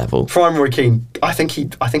different level. Prime Roy Keane, I think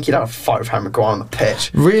he'd have a fight with Harry Maguire on the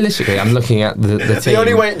pitch. Realistically, I'm looking at the team. The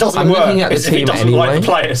only way it doesn't I'm work looking at the is if he team doesn't anyway. like the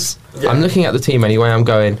players. I'm looking at the team anyway. I'm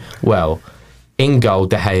going, well, in goal,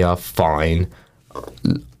 De Gea, fine.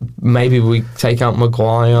 Maybe we take out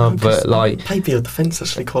Maguire, but like, maybe your defence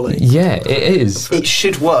actually quality. yeah, it is. It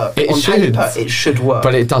should work. It on should. paper, it should work.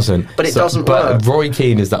 But it doesn't. But it doesn't work. But Roy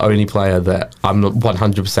Keane is the only player that I'm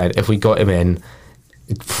 100%. If we got him in,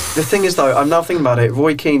 The thing is, though, I'm now thinking about it.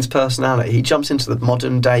 Roy Keane's personality, he jumps into the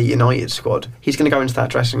modern day United squad. He's going to go into that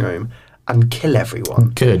dressing room and kill everyone.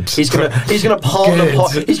 good. He's gonna part the Good.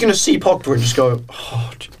 pot. He's gonna see Pogba and just go,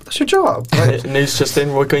 oh, that's your job. News just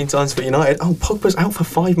in: Roy Keane signs for United. Oh, Pogba's out for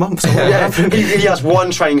 5 months. Yeah, he has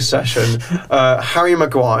one training session. Harry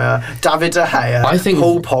Maguire, David De Gea, I think-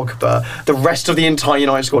 Paul Pogba, the rest of the entire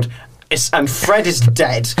United squad. And Fred is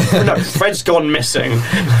dead. No, Fred's gone missing.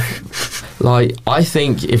 Like, I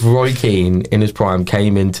think if Roy Keane in his prime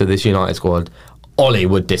came into this United squad, Ollie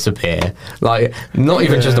would disappear. Like, not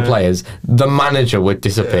even just the players, the manager would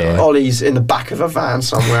disappear. Ollie's in the back of a van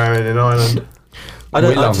somewhere in Ireland. I don't.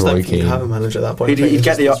 We I love just don't Roy think you Keane. have a manager at that point. He'd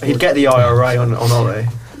get the IRA on Ollie.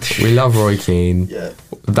 We love Roy Keane. Yeah,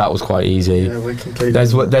 That was quite easy. yeah, we're completely.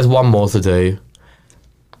 There's one more to do.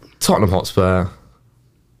 Tottenham Hotspur.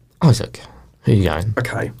 Isaac, who are you going?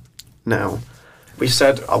 Okay, now, we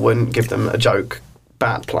said I wouldn't give them a joke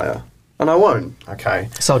bad player, and I won't. Okay,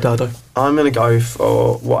 Soldado. I'm going to go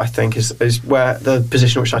for what I think is where the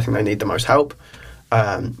position which I think they need the most help.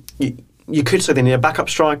 You could say they need a backup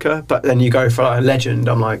striker, but then you go for a legend.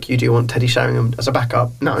 I'm like, do you want Teddy Sheringham as a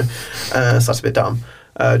backup? No, so that's a bit dumb.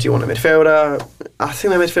 Do you want a midfielder? I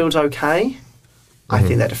think their midfield's okay. I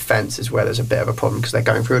think their defence is where there's a bit of a problem because they're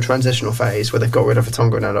going through a transitional phase where they've got rid of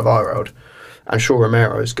Vertonghen and Alderweireld. I'm sure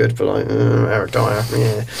Romero is good, but like Eric Dyer,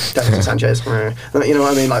 yeah, Davinson Sanchez, you know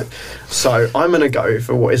what I mean? Like, so I'm going to go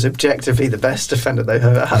for what is objectively the best defender they've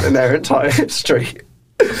ever had in their entire history,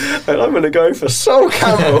 and I'm going to go for Sol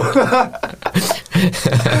Campbell.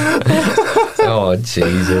 Oh,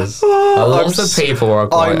 Jesus. A lot of people are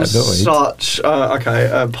quite I'm annoyed. such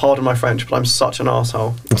pardon my French, but I'm such an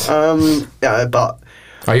arsehole. Yeah, but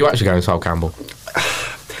Are you actually going Sol Campbell?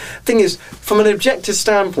 thing is, from an objective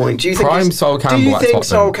standpoint, do you think Prime he's- Sol do Campbell you at think Tottenham.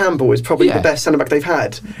 Sol Campbell is probably Yeah. the best centre back they've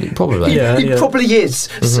had? Probably. Yeah. He probably is.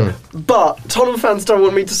 But Tottenham fans don't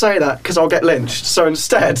want me to say that because I'll get lynched. So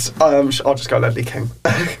instead, I'll just go Ledley King.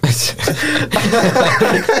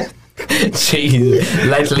 Jeez.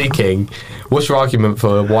 Ledley King. What's your argument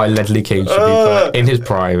for why Ledley King should be put in his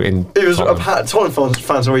prime in It was Tottenham? Tottenham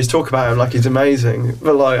fans always talk about him like he's amazing,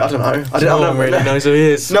 but like I don't know. No one really knows who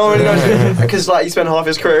he is. No one knows because like he spent half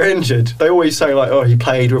his career injured. They always say like, oh, he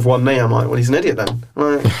played with one knee. I'm like, well, he's an idiot then.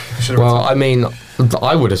 Like, Well, I mean,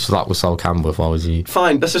 I would have stuck with Sol Campbell if I was you.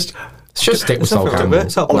 fine. Let's just. Just stick with There's Sol nothing Campbell. to it.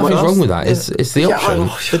 It's up Nothing's my wrong ass. with that. It's the Yeah, option.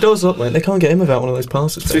 The door's up, mate. They can't get him without one of those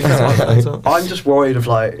passes. To be fair, I'm just worried of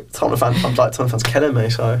like Tottenham fans. I'm like Tottenham fans killing me.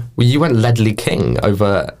 So Well, you went Ledley King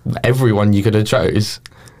over everyone you could have chose.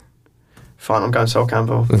 fine, I'm going Sol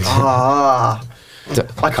Campbell. Ah, I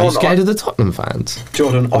Are you can't. scared of the Tottenham fans?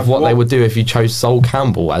 Jordan, Of what they would do if you chose Sol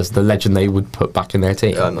Campbell as the legend they would put back in their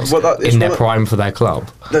team, in their prime for their club?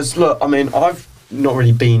 Look, I mean, I've not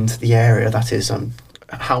really been to the area that is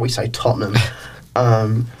how we say Tottenham,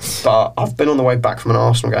 but I've been on the way back from an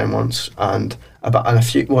Arsenal game once, and a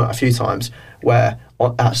few times where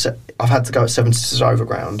I've had to go at Seven Sisters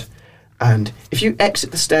Overground, and if you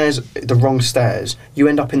exit the wrong stairs, you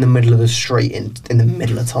end up in the middle of the street in the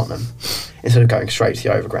middle of Tottenham instead of going straight to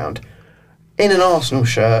the Overground. In an Arsenal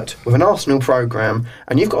shirt with an Arsenal programme,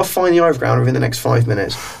 and you've got to find the Overground within the next 5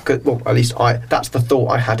 minutes. Well, at least that's the thought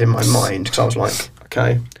I had in my mind, because I was like,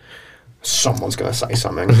 okay, someone's going to say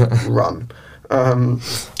something, run.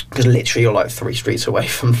 Because literally you're like 3 streets away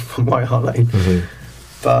from White Hart Lane. Mm-hmm.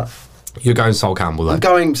 But you're going Sol Campbell, though. I'm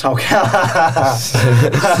going Sol Campbell.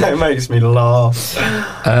 It makes me laugh.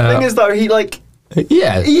 The thing is, though, he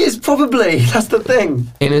is probably, that's the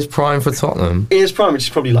thing. In his prime for Tottenham. In his prime, which is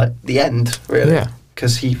probably like the end, really. Yeah.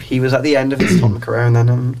 Because he was at the end of his Tottenham career, and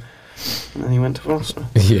then he went to Arsenal.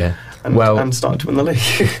 Yeah. And started to win the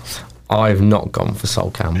league. I've not gone for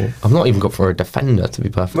Sol Campbell. I've not even gone for a defender, to be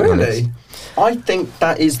perfectly honest. I think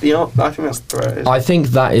that is I think that's the I think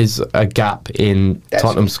that is a gap in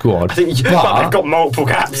Tottenham's squad. I think but they've got multiple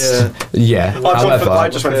gaps. Yeah. I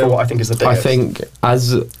just went for what I think is the biggest. I think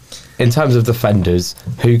in terms of defenders,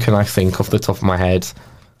 who can I think off the top of my head?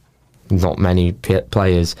 Not many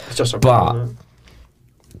players. But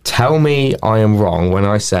tell me I am wrong when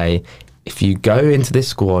I say, if you go into this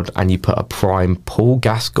squad and you put a prime Paul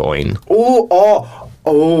Gascoigne,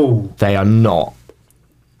 they are not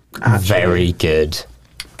very good.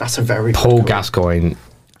 That's a very Paul good Gascoigne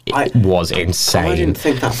was insane. I didn't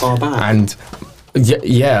think that far back. And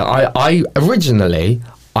I originally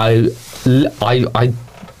I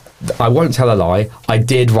won't tell a lie, I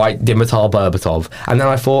did write Dimitar Berbatov, and then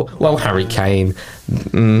I thought, well, Harry Kane,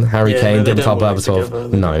 Dimitar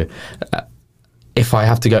Berbatov, no. If I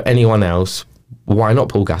have to go anyone else, why not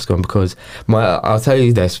Paul Gascoigne? Because I'll tell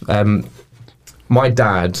you this, my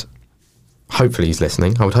dad, hopefully he's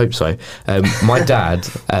listening, I would hope so, my dad,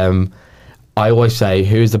 I always say,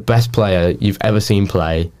 who's the best player you've ever seen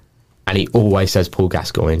play? And he always says Paul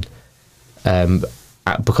Gascoigne.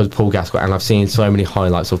 Because Paul Gascoigne, and I've seen so many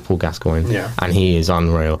highlights of Paul Gascoigne, and he is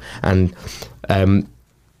unreal. And during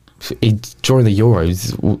the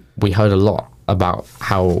Euros, we heard a lot about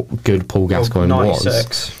how good Paul Gascoigne was.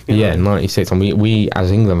 96. Yeah, 96. And we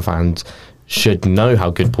as England fans should know how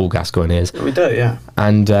good Paul Gascoigne is. We do, yeah.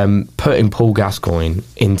 And putting Paul Gascoigne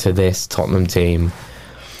into this Tottenham team,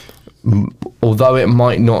 although it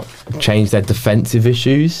might not change their defensive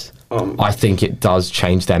issues, I think it does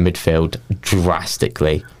change their midfield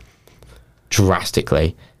drastically.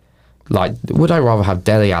 Like, would I rather have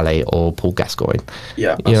Dele Alli or Paul Gascoigne?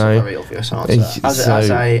 Yeah, that's a very obvious answer.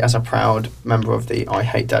 As a proud member of the I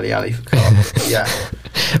Hate Dele Alli club, yeah.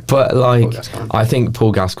 But I think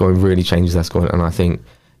Paul Gascoigne really changes their squad, and I think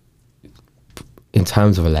in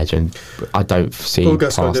terms of a legend, I don't see Paul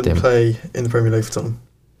Gascoigne past didn't him. play in the Premier League for Tottenham.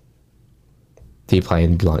 Did he play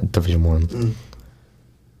in Division 1?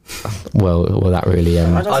 Well, that really.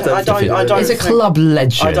 I don't. It's a club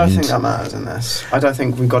legend. I don't think that matters in this. I don't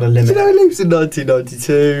think we've got a limit. Did he leave in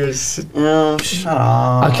 1992? Oh, shut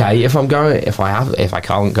up. Okay, if I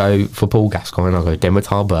can't go for Paul Gascoigne, I'll go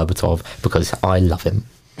Dimitar Berbatov because I love him.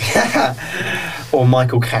 Or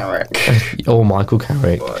Michael Carrick. Or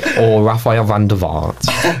Rafael van der Vaart.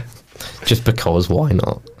 Just because, why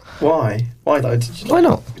not? Why? Why though? Why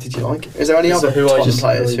not? Did you like it? Is there any other Tottenham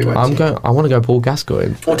players who went? I want to go Paul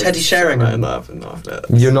Gascoigne. Or Teddy Sheringham.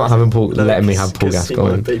 You're not letting me have Paul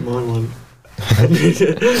Gascoigne. Beat my one.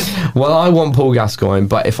 Well, I want Paul Gascoigne,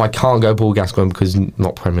 but if I can't go Paul Gascoigne because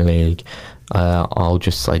not Premier League, I'll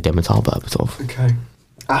just say Dimitar Berbatov. Okay.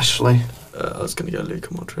 Ashley. I was going to go Luka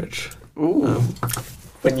Modric. Ooh.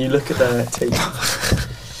 When you look at their team,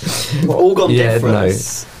 we're all gone different.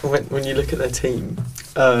 No. When you look at their team,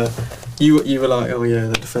 you were like, oh yeah,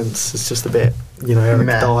 the defence is just a bit, Eric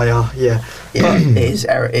Dyer. Yeah,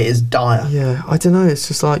 it is Dyer. Yeah, I don't know. It's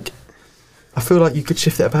just like, I feel like you could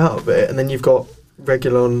shift it about a bit, and then you've got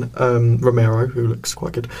Reguilon, Romero, who looks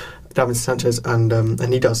quite good, Davinson Sanchez, and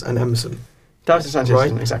Emerson. Davinson Sanchez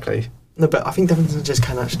isn't exactly. No, but I think Davinson Sanchez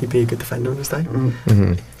can actually be a good defender on his day.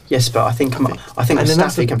 Mm-hmm. Yes, but I think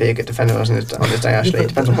Mustafi can be a good defender on his day. Actually, it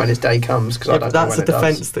depends on when his day comes. Because I don't know when it does. That's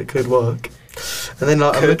a defence that could work. And then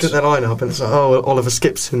I look at their lineup and it's like, oh, Oliver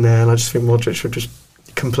Skipp's in there, and I just think Modric would just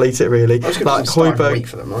complete it really. Like Højbjerg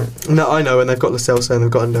for them, right? No, I know, and they've got Lo Celso and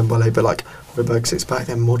they've got Ndombele, but like Højbjerg sits back,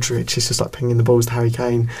 then Modric is just like pinging the balls to Harry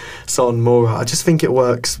Kane, Son, Moura. I just think it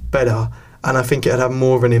works better. and I think it'd have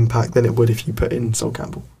more of an impact than it would if you put in Sol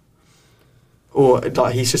Campbell. Or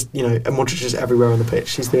like he's just, you know, and Modric is everywhere on the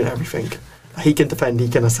pitch. He's doing everything. He can defend, he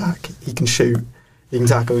can attack, he can shoot, he can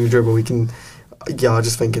tackle, he can dribble, he can. Yeah, I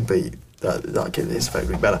just think it'd be that his effect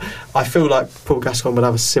would be better. I feel like Paul Gascoigne would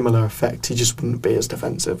have a similar effect. He just wouldn't be as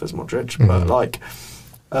defensive as Modric. But like,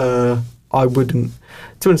 I wouldn't.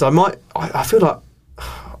 To be honest, I might. I feel like,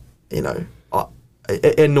 you know,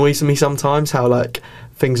 it annoys me sometimes how like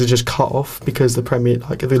things are just cut off because the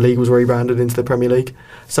league was rebranded into the Premier League.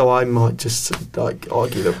 So I might just like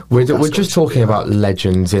argue that we're just talking about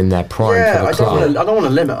legends in their prime for the club. I don't want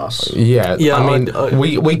to limit us. Yeah, I mean,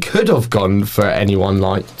 we could have gone for anyone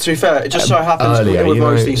like. To be fair, it just so happens earlier, with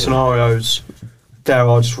most of these scenarios, there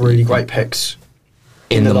are just really great picks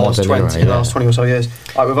in the last 20 or so years.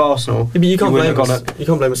 Like with Arsenal, but you can't blame us. You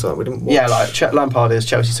can't blame us for that. We didn't watch. Yeah, like Lampard is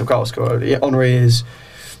Chelsea's top goal scorer. Henry is.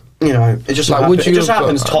 You know, it just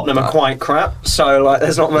happens Tottenham are quite crap, so like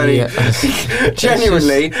there's not many. Yeah.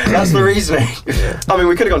 Genuinely, that's the reasoning. I mean,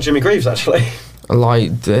 we could have gone Jimmy Greaves actually.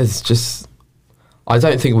 Like, there's just. I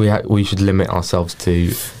don't think we should limit ourselves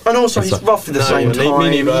to. And also, he's roughly the same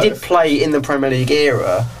time. He did play in the Premier League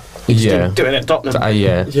era. He's doing it at Tottenham.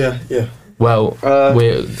 Yeah. Well,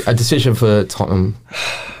 we're a decision for Tottenham.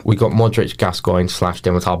 We got Modric, Gascoigne /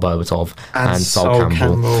 Dimitar Berbatov and Sol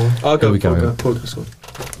Campbell. I'll go. Paul Gascoigne.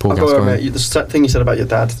 The thing you said about your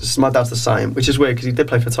dad. My dad's the same, which is weird because he did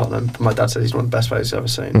play for Tottenham. But my dad said he's one of the best players he's ever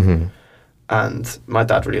seen. Mm-hmm. And my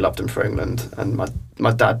dad really loved him for England. And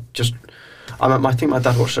my dad just, I think my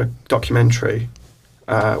dad watched a documentary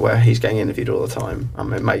where he's getting interviewed all the time,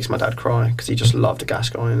 and it makes my dad cry because he just loved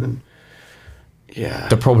Gascoigne and. Yeah,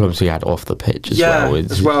 the problems he had off the pitch as well.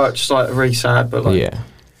 It's just like really sad, but like,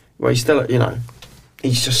 well, he's still, you know,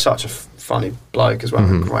 he's just such a funny bloke as well,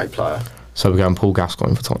 a great player. So we're going Paul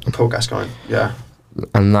Gascoigne for Tottenham. Paul Gascoigne, yeah,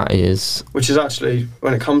 and that is, which is actually,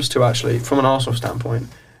 when it comes to actually from an Arsenal standpoint,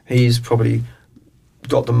 he's probably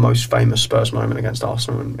got the most famous Spurs moment against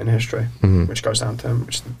Arsenal in history, which goes down to him.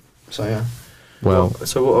 So yeah. Well,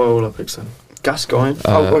 so what are all our picks then? Gascoigne.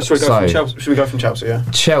 Should we go from Chelsea? Yeah.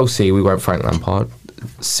 Chelsea, we went Frank Lampard.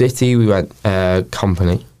 City, we went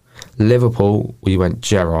Company. Liverpool, we went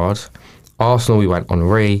Gerrard. Arsenal, we went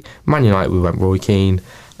Henry. Man United, we went Roy Keane.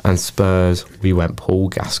 And Spurs, we went Paul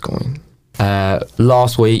Gascoigne.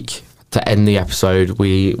 Last week, to end the episode,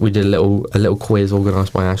 we did a little quiz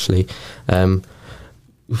organised by Ashley. We're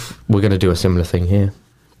going to do a similar thing here.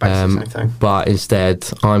 Basically the same thing. But instead,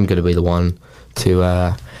 I'm going to be the one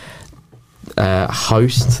to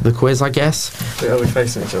host the quiz, I guess. Are we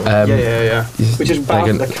facing each other? Yeah. Which is bad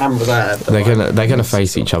for the camera there. They're gonna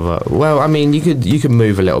face each other. Well, I mean, you could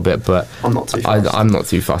move a little bit, but I'm not too fussed. I'm not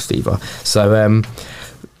too fussed either. So,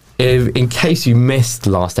 in case you missed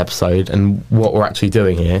last episode and what we're actually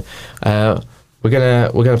doing here, we're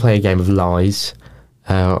gonna play a game of lies.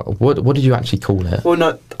 What did you actually call it? Well,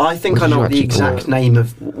 no, I think I know the exact name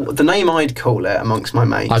of the name I'd call it amongst my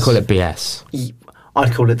mates. I call it BS.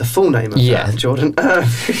 I'd call it the full name of that, Jordan. We'll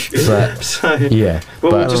just call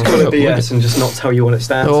it BS and just not tell you what it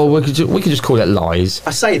stands for. Or we could just call it lies.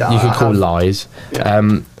 I say that. You could call lies. Yeah.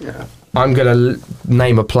 I'm going to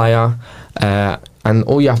name a player, and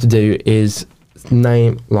all you have to do is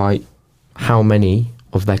name like how many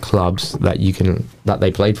of their clubs that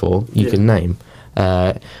they played for. You can name.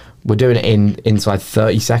 We're doing it inside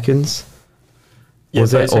 30 seconds.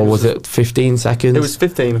 Was it, or was it 15 seconds? It was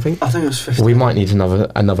 15, I think. I think it was 15. We might need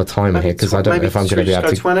another timer here because I don't know if I'm going to be able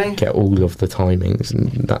to 20? get all of the timings and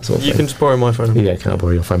that sort of thing. You can just borrow my phone. Yeah, can I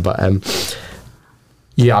borrow your phone? But I've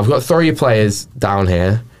got 3 players down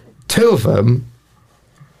here. 2 of them,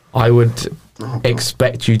 I would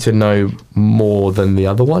expect you to know more than the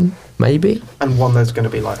other one, maybe. And one there's going to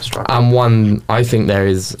be like a struggle. And one, I think there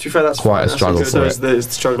is to be fair, that's quite a struggle for so it. is the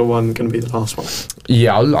struggle one going to be the last one?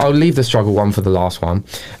 Yeah, I'll leave the struggle one for the last one.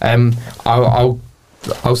 I'll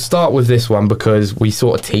start with this one because we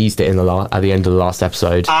sort of teased it at the end of the last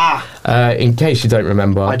episode. In case you don't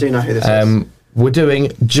remember, I do know who this is. We're doing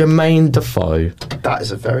Jermaine Defoe. That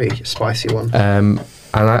is a very spicy one. And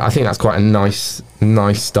I think that's quite a nice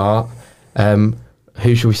start.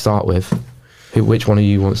 Who should we start with? Which one of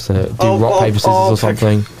you wants to do rock, paper, scissors or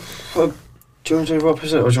something? Do you want to do rock, paper,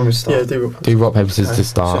 scissors or do you want me to start? Yeah, do rock, paper, scissors to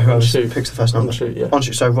start. So whoever picks the first number. Shoot, yeah.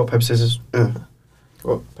 So rock, paper, scissors.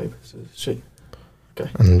 Rock, paper, scissors, shoot. Okay.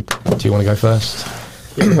 And do you want to go first?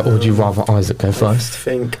 Yeah, or would you rather Isaac go first? I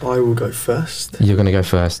think I will go first. You're going to go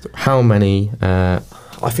first. How many I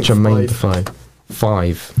think Jermaine 5. Defoe?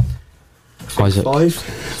 5. Isaac. 5? I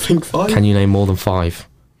think 5. Can you name more than 5?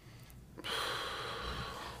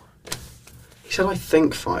 He said, I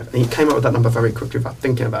think 5. And he came up with that number very quickly without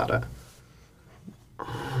thinking about it.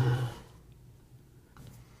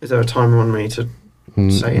 Is there a timer on me to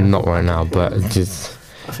say it? Not right now, but just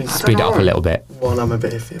I think speed it up a know. little bit. one I'm a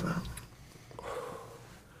bit iffy about.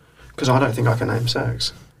 Because I don't think I can name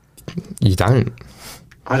 6. You don't.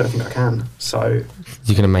 I don't think I can. So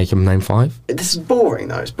You're gonna make him name 5 this is boring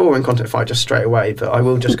though. It's boring content if I just straight away. But I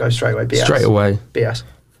will just go straight away. BS. straight away. BS.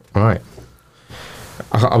 All right.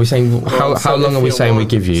 Are we saying how long are we saying we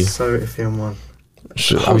give you? So iffy on one. Are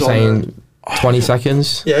we Hold on. saying 20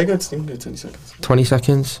 seconds? Yeah, go to 20 seconds. 20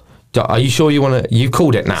 seconds? Are you sure you want to? You've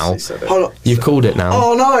called it now. Hold on. You've called it now.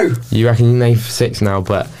 Oh no! You reckon you name 6 now,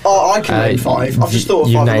 but Oh, I can name 5. I've just thought of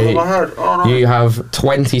you 5 on name- my head. Oh no! you have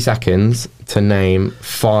 20 seconds to name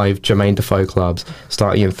 5 Jermaine Defoe clubs,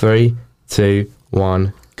 starting in 3, 2,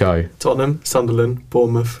 1, go. Tottenham, Sunderland,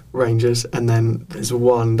 Bournemouth, Rangers, and then there's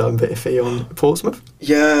one that I'm a bit iffy on, Portsmouth.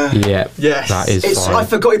 Yeah. Yeah, Yes. that is It's, fine. I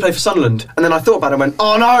forgot he played for Sunderland, and then I thought about it and went,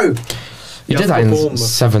 oh no! You Yeah, did that in Bournemouth.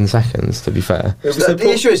 7 seconds, to be fair. The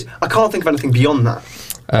issue is, I can't think of anything beyond that.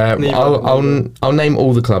 Neither of them. I'll name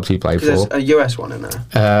all the clubs he played Because for. there's a US one in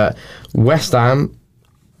there. West Ham,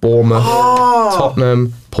 Bournemouth, Oh!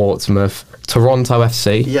 Tottenham, Portsmouth, Toronto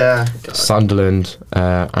FC, Yeah. Sunderland,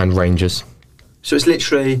 and Rangers. So it's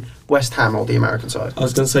literally West Ham or the American side. I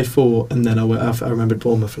was going to say 4, and then I remembered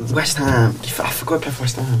Bournemouth. And I was like, West Ham. I forgot he played for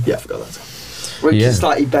West Ham. yeah, I forgot that. Well, Yeah. It's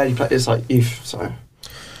like he barely played. It's like youth. So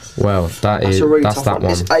Well, that's a really that's tough that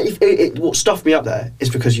one. It's, what stuffed me up there is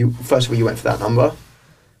because you first of all you went for that number.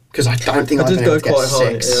 Because I don't think I I'd did been go able to get quite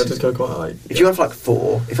high. 6. Yeah, I did go quite high. If you went for like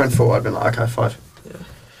 4, if you went 4, I'd been like, okay, 5.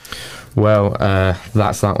 Well,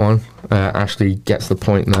 that's that one. Ashley gets the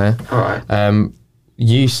point there. All right.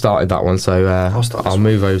 You started that one, so I'll start this I'll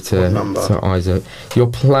move over What number? to Isaac. Your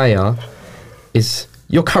player is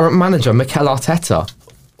your current manager, Mikel Arteta.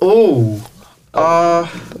 Oh.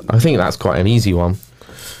 I think that's quite an easy one,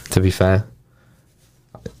 to be fair.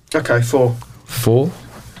 Okay, 4. 4?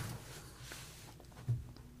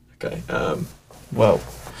 Okay. Well,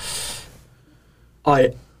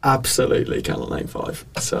 I absolutely cannot name 5.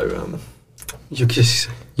 So You just.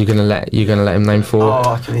 You're gonna let him name 4. Oh,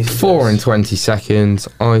 I can easily. 4 do in this. 20 seconds.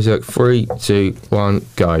 Isaac, 3, 2, 1,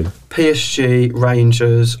 go. PSG,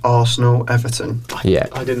 Rangers, Arsenal, Everton. Yeah,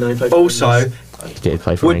 I didn't know he played for Also, Rangers. he did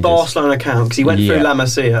play for would Rangers. Barcelona count? Because he went Yeah. through La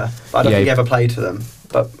Masia, but I don't Yeah. think he ever played for them.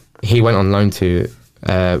 But He went on loan to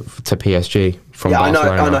PSG from yeah,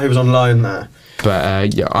 Barcelona. I know he was on loan there.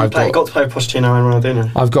 But yeah, He got to play with Pochettino and Ronaldinho.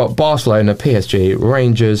 I've got Barcelona, PSG,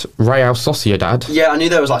 Rangers, Real Sociedad, Yeah, I knew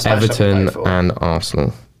there was like Spanish Everton, stuff he played for. and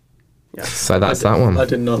Arsenal. Yeah. So that's I that did- one. I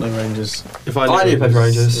did not know Rangers. If I I knew he played for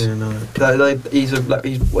Rangers. Yeah, no. He's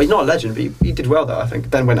not a legend, but he did well there, I think.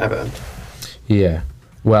 Then went Everton. Yeah.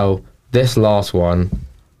 Well, this last one,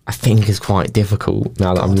 I think, is quite difficult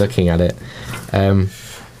now that I'm looking at it.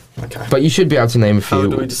 Okay. But you should be able to name a How do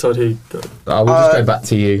we few. decide who got? I will just go back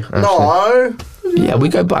to you. Ashley. No, Yeah, we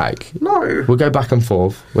go back. no. We'll go back and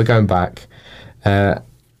forth. We're going back.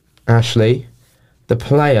 Ashley, the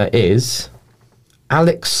player is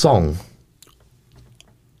Alex Song.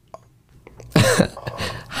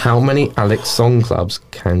 How many Alex Song clubs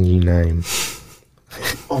can you name?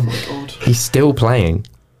 Oh my god. He's still playing.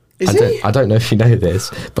 Is I don't know if you know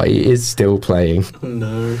this, but he is still playing.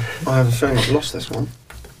 No. I have a feeling I've lost this one.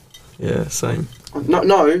 Yeah, same.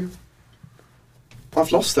 No.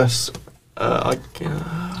 I've lost this. I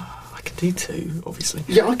can do 2, obviously.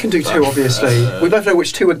 Yeah, I can do 2, obviously. We both know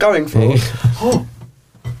which 2 we're going for. Oh.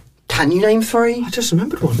 Can you name 3? I just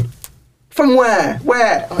remembered one. From where?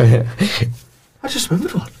 Where? I just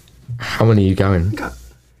remembered one. How many are you going? Go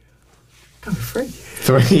with 3.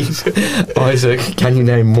 3. Isaac, can you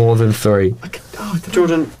name more than 3? I don't know.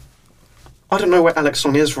 Jordan, I don't know where Alex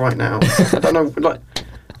Song is right now. I don't know, like,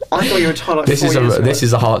 I thought you were trying like This 4 is years ago. this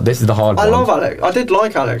is the hard I one. love Alex. I did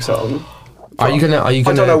like Alex Song. Are you gonna? I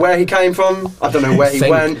don't know where he came from. I don't know where he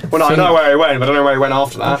Think- went. Well, I think- know where he went, but I don't know where he went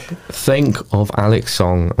after that. Think of Alex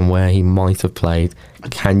Song and where he might have played.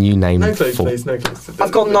 Can you name No clues, 4? please. No clues.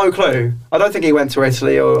 I've got no clue. I don't think he went to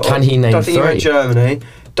Italy or. Can he name Don't think he went 3? Germany.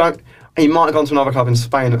 He might have gone to another club in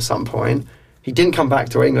Spain at some point. He didn't come back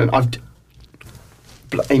to England.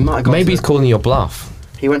 He might have gone. Maybe to, he's calling you a bluff,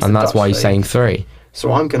 he went to and the that's Dutch why he's league. saying 3.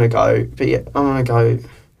 So I'm gonna go. I'm gonna go.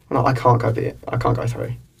 No, I can't go. I can't go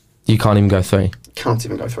 3. You can't even go 3. Can't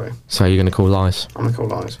even go 3. So you're gonna call lies. I'm gonna call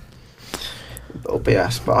lies. Or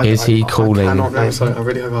BS. But Is he I calling- cannot No, name. sorry, I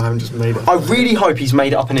really hope I haven't just made it. I really hope he's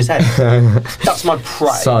made it up in his head. That's my pray.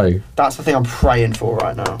 So, That's the thing I'm praying for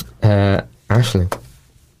right now. Ashley,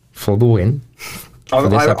 for the win, for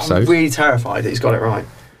this I'm episode, really terrified that he's got it right.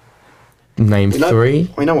 name We know-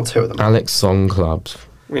 3 We know what 2 of them are. Alex Song clubs,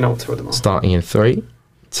 We know what 2 of them are. starting in 3,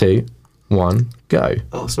 2, 1, go.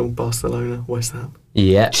 Arsenal, Barcelona, West Ham.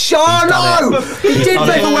 Yeah. Oh no! He did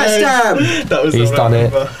play for West Ham! That was He's the done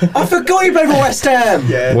it. I forgot he played for West Ham!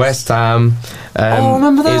 Yes. West Ham I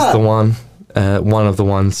remember that. is the one. One of the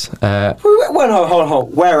ones. Hold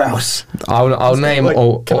on. Where else? I'll name Wait,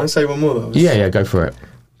 all. Can I say one more though? Yeah, go for it.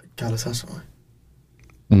 Galatasaray.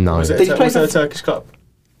 No, Was Did he play it a for- Turkish club?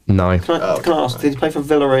 no, Can I ask, did he play for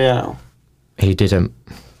Villarreal? he didn't.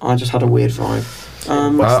 I just had a weird vibe.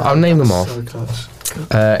 I'll name them off. So close.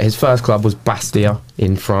 His first club was Bastia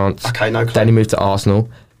in France. Okay, no clue. Then he moved to Arsenal.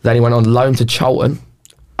 Then he went on loan to Charlton.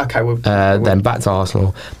 Okay, well, Then back to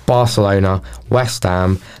Arsenal, Barcelona, West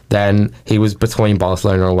Ham. Then he was between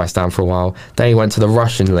Barcelona and West Ham for a while. Then he went to the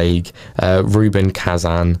Russian league, Rubin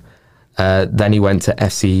Kazan. Then he went to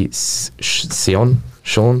FC Sion,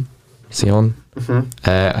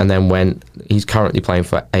 and then he's currently playing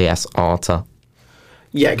for AS Arta.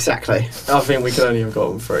 yeah, exactly. I think we could only have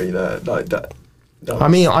gotten 3 there. Like that. I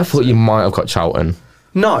mean, I thought you might have got Charlton,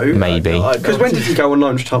 No, maybe. because when did he go on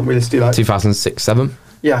loan to Charlton? We just do that. 2006-07.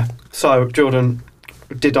 Yeah. So Jordan,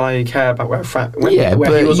 did I care about where Yeah,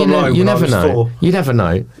 where but he was you, on loan? you when I never was know. 4? You never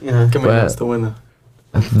know. Yeah. Can we But- announce the winner?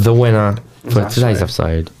 The winner for It's today's Ashley.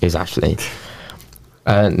 episode is Ashley.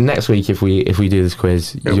 Next week, if we do this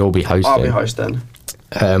quiz, you'll be hosting. I'll be hosting.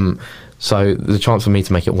 So the chance for me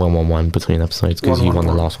to make it 1-1-1 between episodes because you won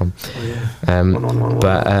the 1-1-1. last one. Oh yeah. 1-1-1-1.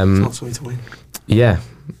 But Chance for me to win. yeah,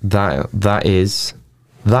 that is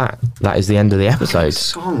the end of the episode.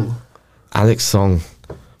 Song. Alex Song.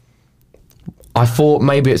 I thought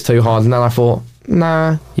maybe it's too hard, and then I thought,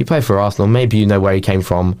 nah, you play for Arsenal. Maybe you know where he came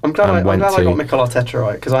from. I'm glad, and I got to. Mikel Arteta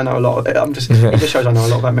right because I know a lot of it. It just shows I know a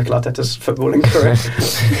lot about Mikel Arteta's footballing career.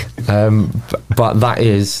 But that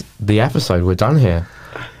is the episode. We're done here.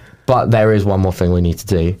 But there is one more thing we need to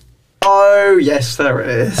do. Oh yes, there it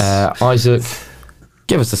is. Isaac,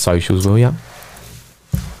 give us the socials, will you?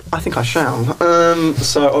 I think I shall.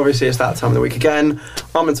 So obviously it's that time of the week again.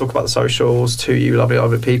 I'm going to talk about the socials to you lovely,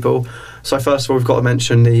 lovely people. So first of all, we've got to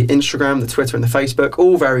mention the Instagram, the Twitter and the Facebook,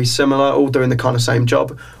 all very similar, all doing the kind of same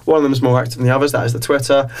job. One of them is more active than the others, that is the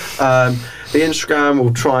Twitter. The Instagram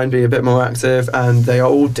will try and be a bit more active, and they are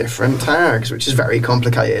all different tags, which is very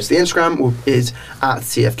complicated. The Instagram is at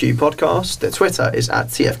TFQ Podcast, the Twitter is at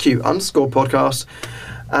TFQ_podcast,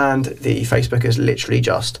 and the Facebook is literally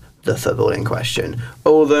just The Football in Question.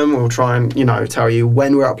 All of them will try and, tell you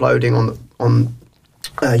when we're uploading on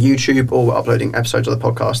YouTube, or we're uploading episodes of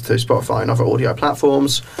the podcast to Spotify and other audio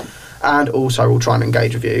platforms, and also we'll try and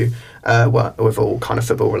engage with you with all kind of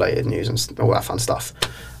football related news and all that fun stuff.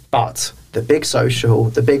 But the big social,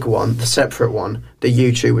 the big one, the separate one, the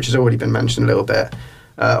YouTube, which has already been mentioned a little bit,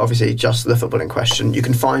 obviously just The Football in Question. You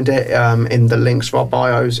can find it in the links for our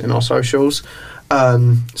bios in our socials.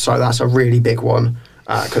 So that's a really big one.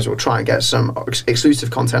 Because we'll try and get some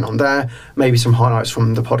exclusive content on there, maybe some highlights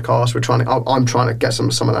from the podcast. I'm trying to get some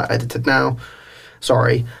of that edited now.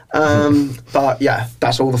 Sorry, but yeah,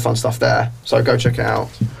 that's all the fun stuff there. So go check it out.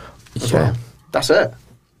 As well. That's it.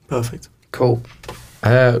 Perfect. Cool.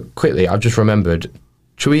 Quickly, I've just remembered.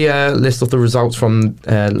 Should we list off the results from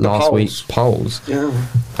last polls. week's polls? Yeah,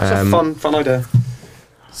 it's a fun idea.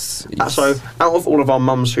 So, out of all of our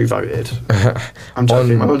mums who voted, I'm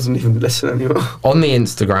joking, my mum doesn't even listen anymore. On the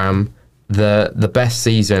Instagram, the best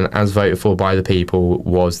season as voted for by the people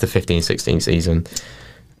was the 15-16 season.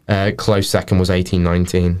 Close second was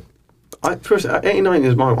 18-19. 89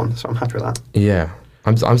 is my one, so I'm happy with that. Yeah,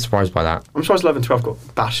 I'm surprised by that. I'm surprised 11-12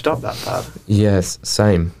 got bashed up that bad. Yes,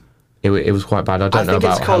 same. It was quite bad. I don't know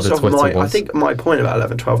about how the Twitter was. I think my point about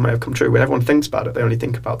 11-12 may have come true. When everyone thinks about it, they only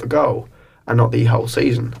think about the goal and not the whole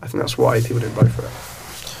season. I think that's why people didn't vote for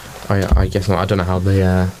it. I guess not. I don't know how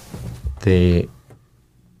the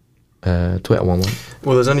Twitter one went.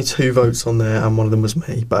 Well, there's only 2 votes on there, and one of them was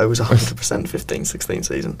me, but it was 100% 15-16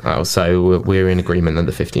 season. Oh, so we're in agreement that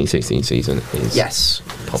the 15-16 season is. Yes.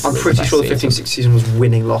 Probably I'm pretty the sure the best 15-16 season was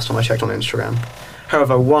winning last time I checked on Instagram.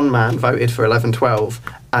 However, one man voted for 11-12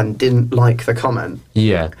 and didn't like the comment.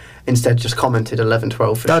 Yeah. Instead, just commented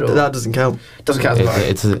 11-12 for sure. That doesn't count. Doesn't count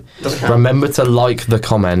as a vote. Doesn't count. Remember to like the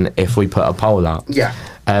comment if we put a poll up. Yeah.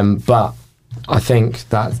 But I think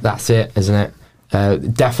that's it, isn't it?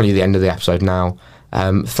 Definitely the end of the episode now.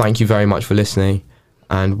 Thank you very much for listening,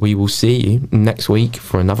 and we will see you next week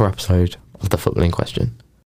for another episode of The Football in Question.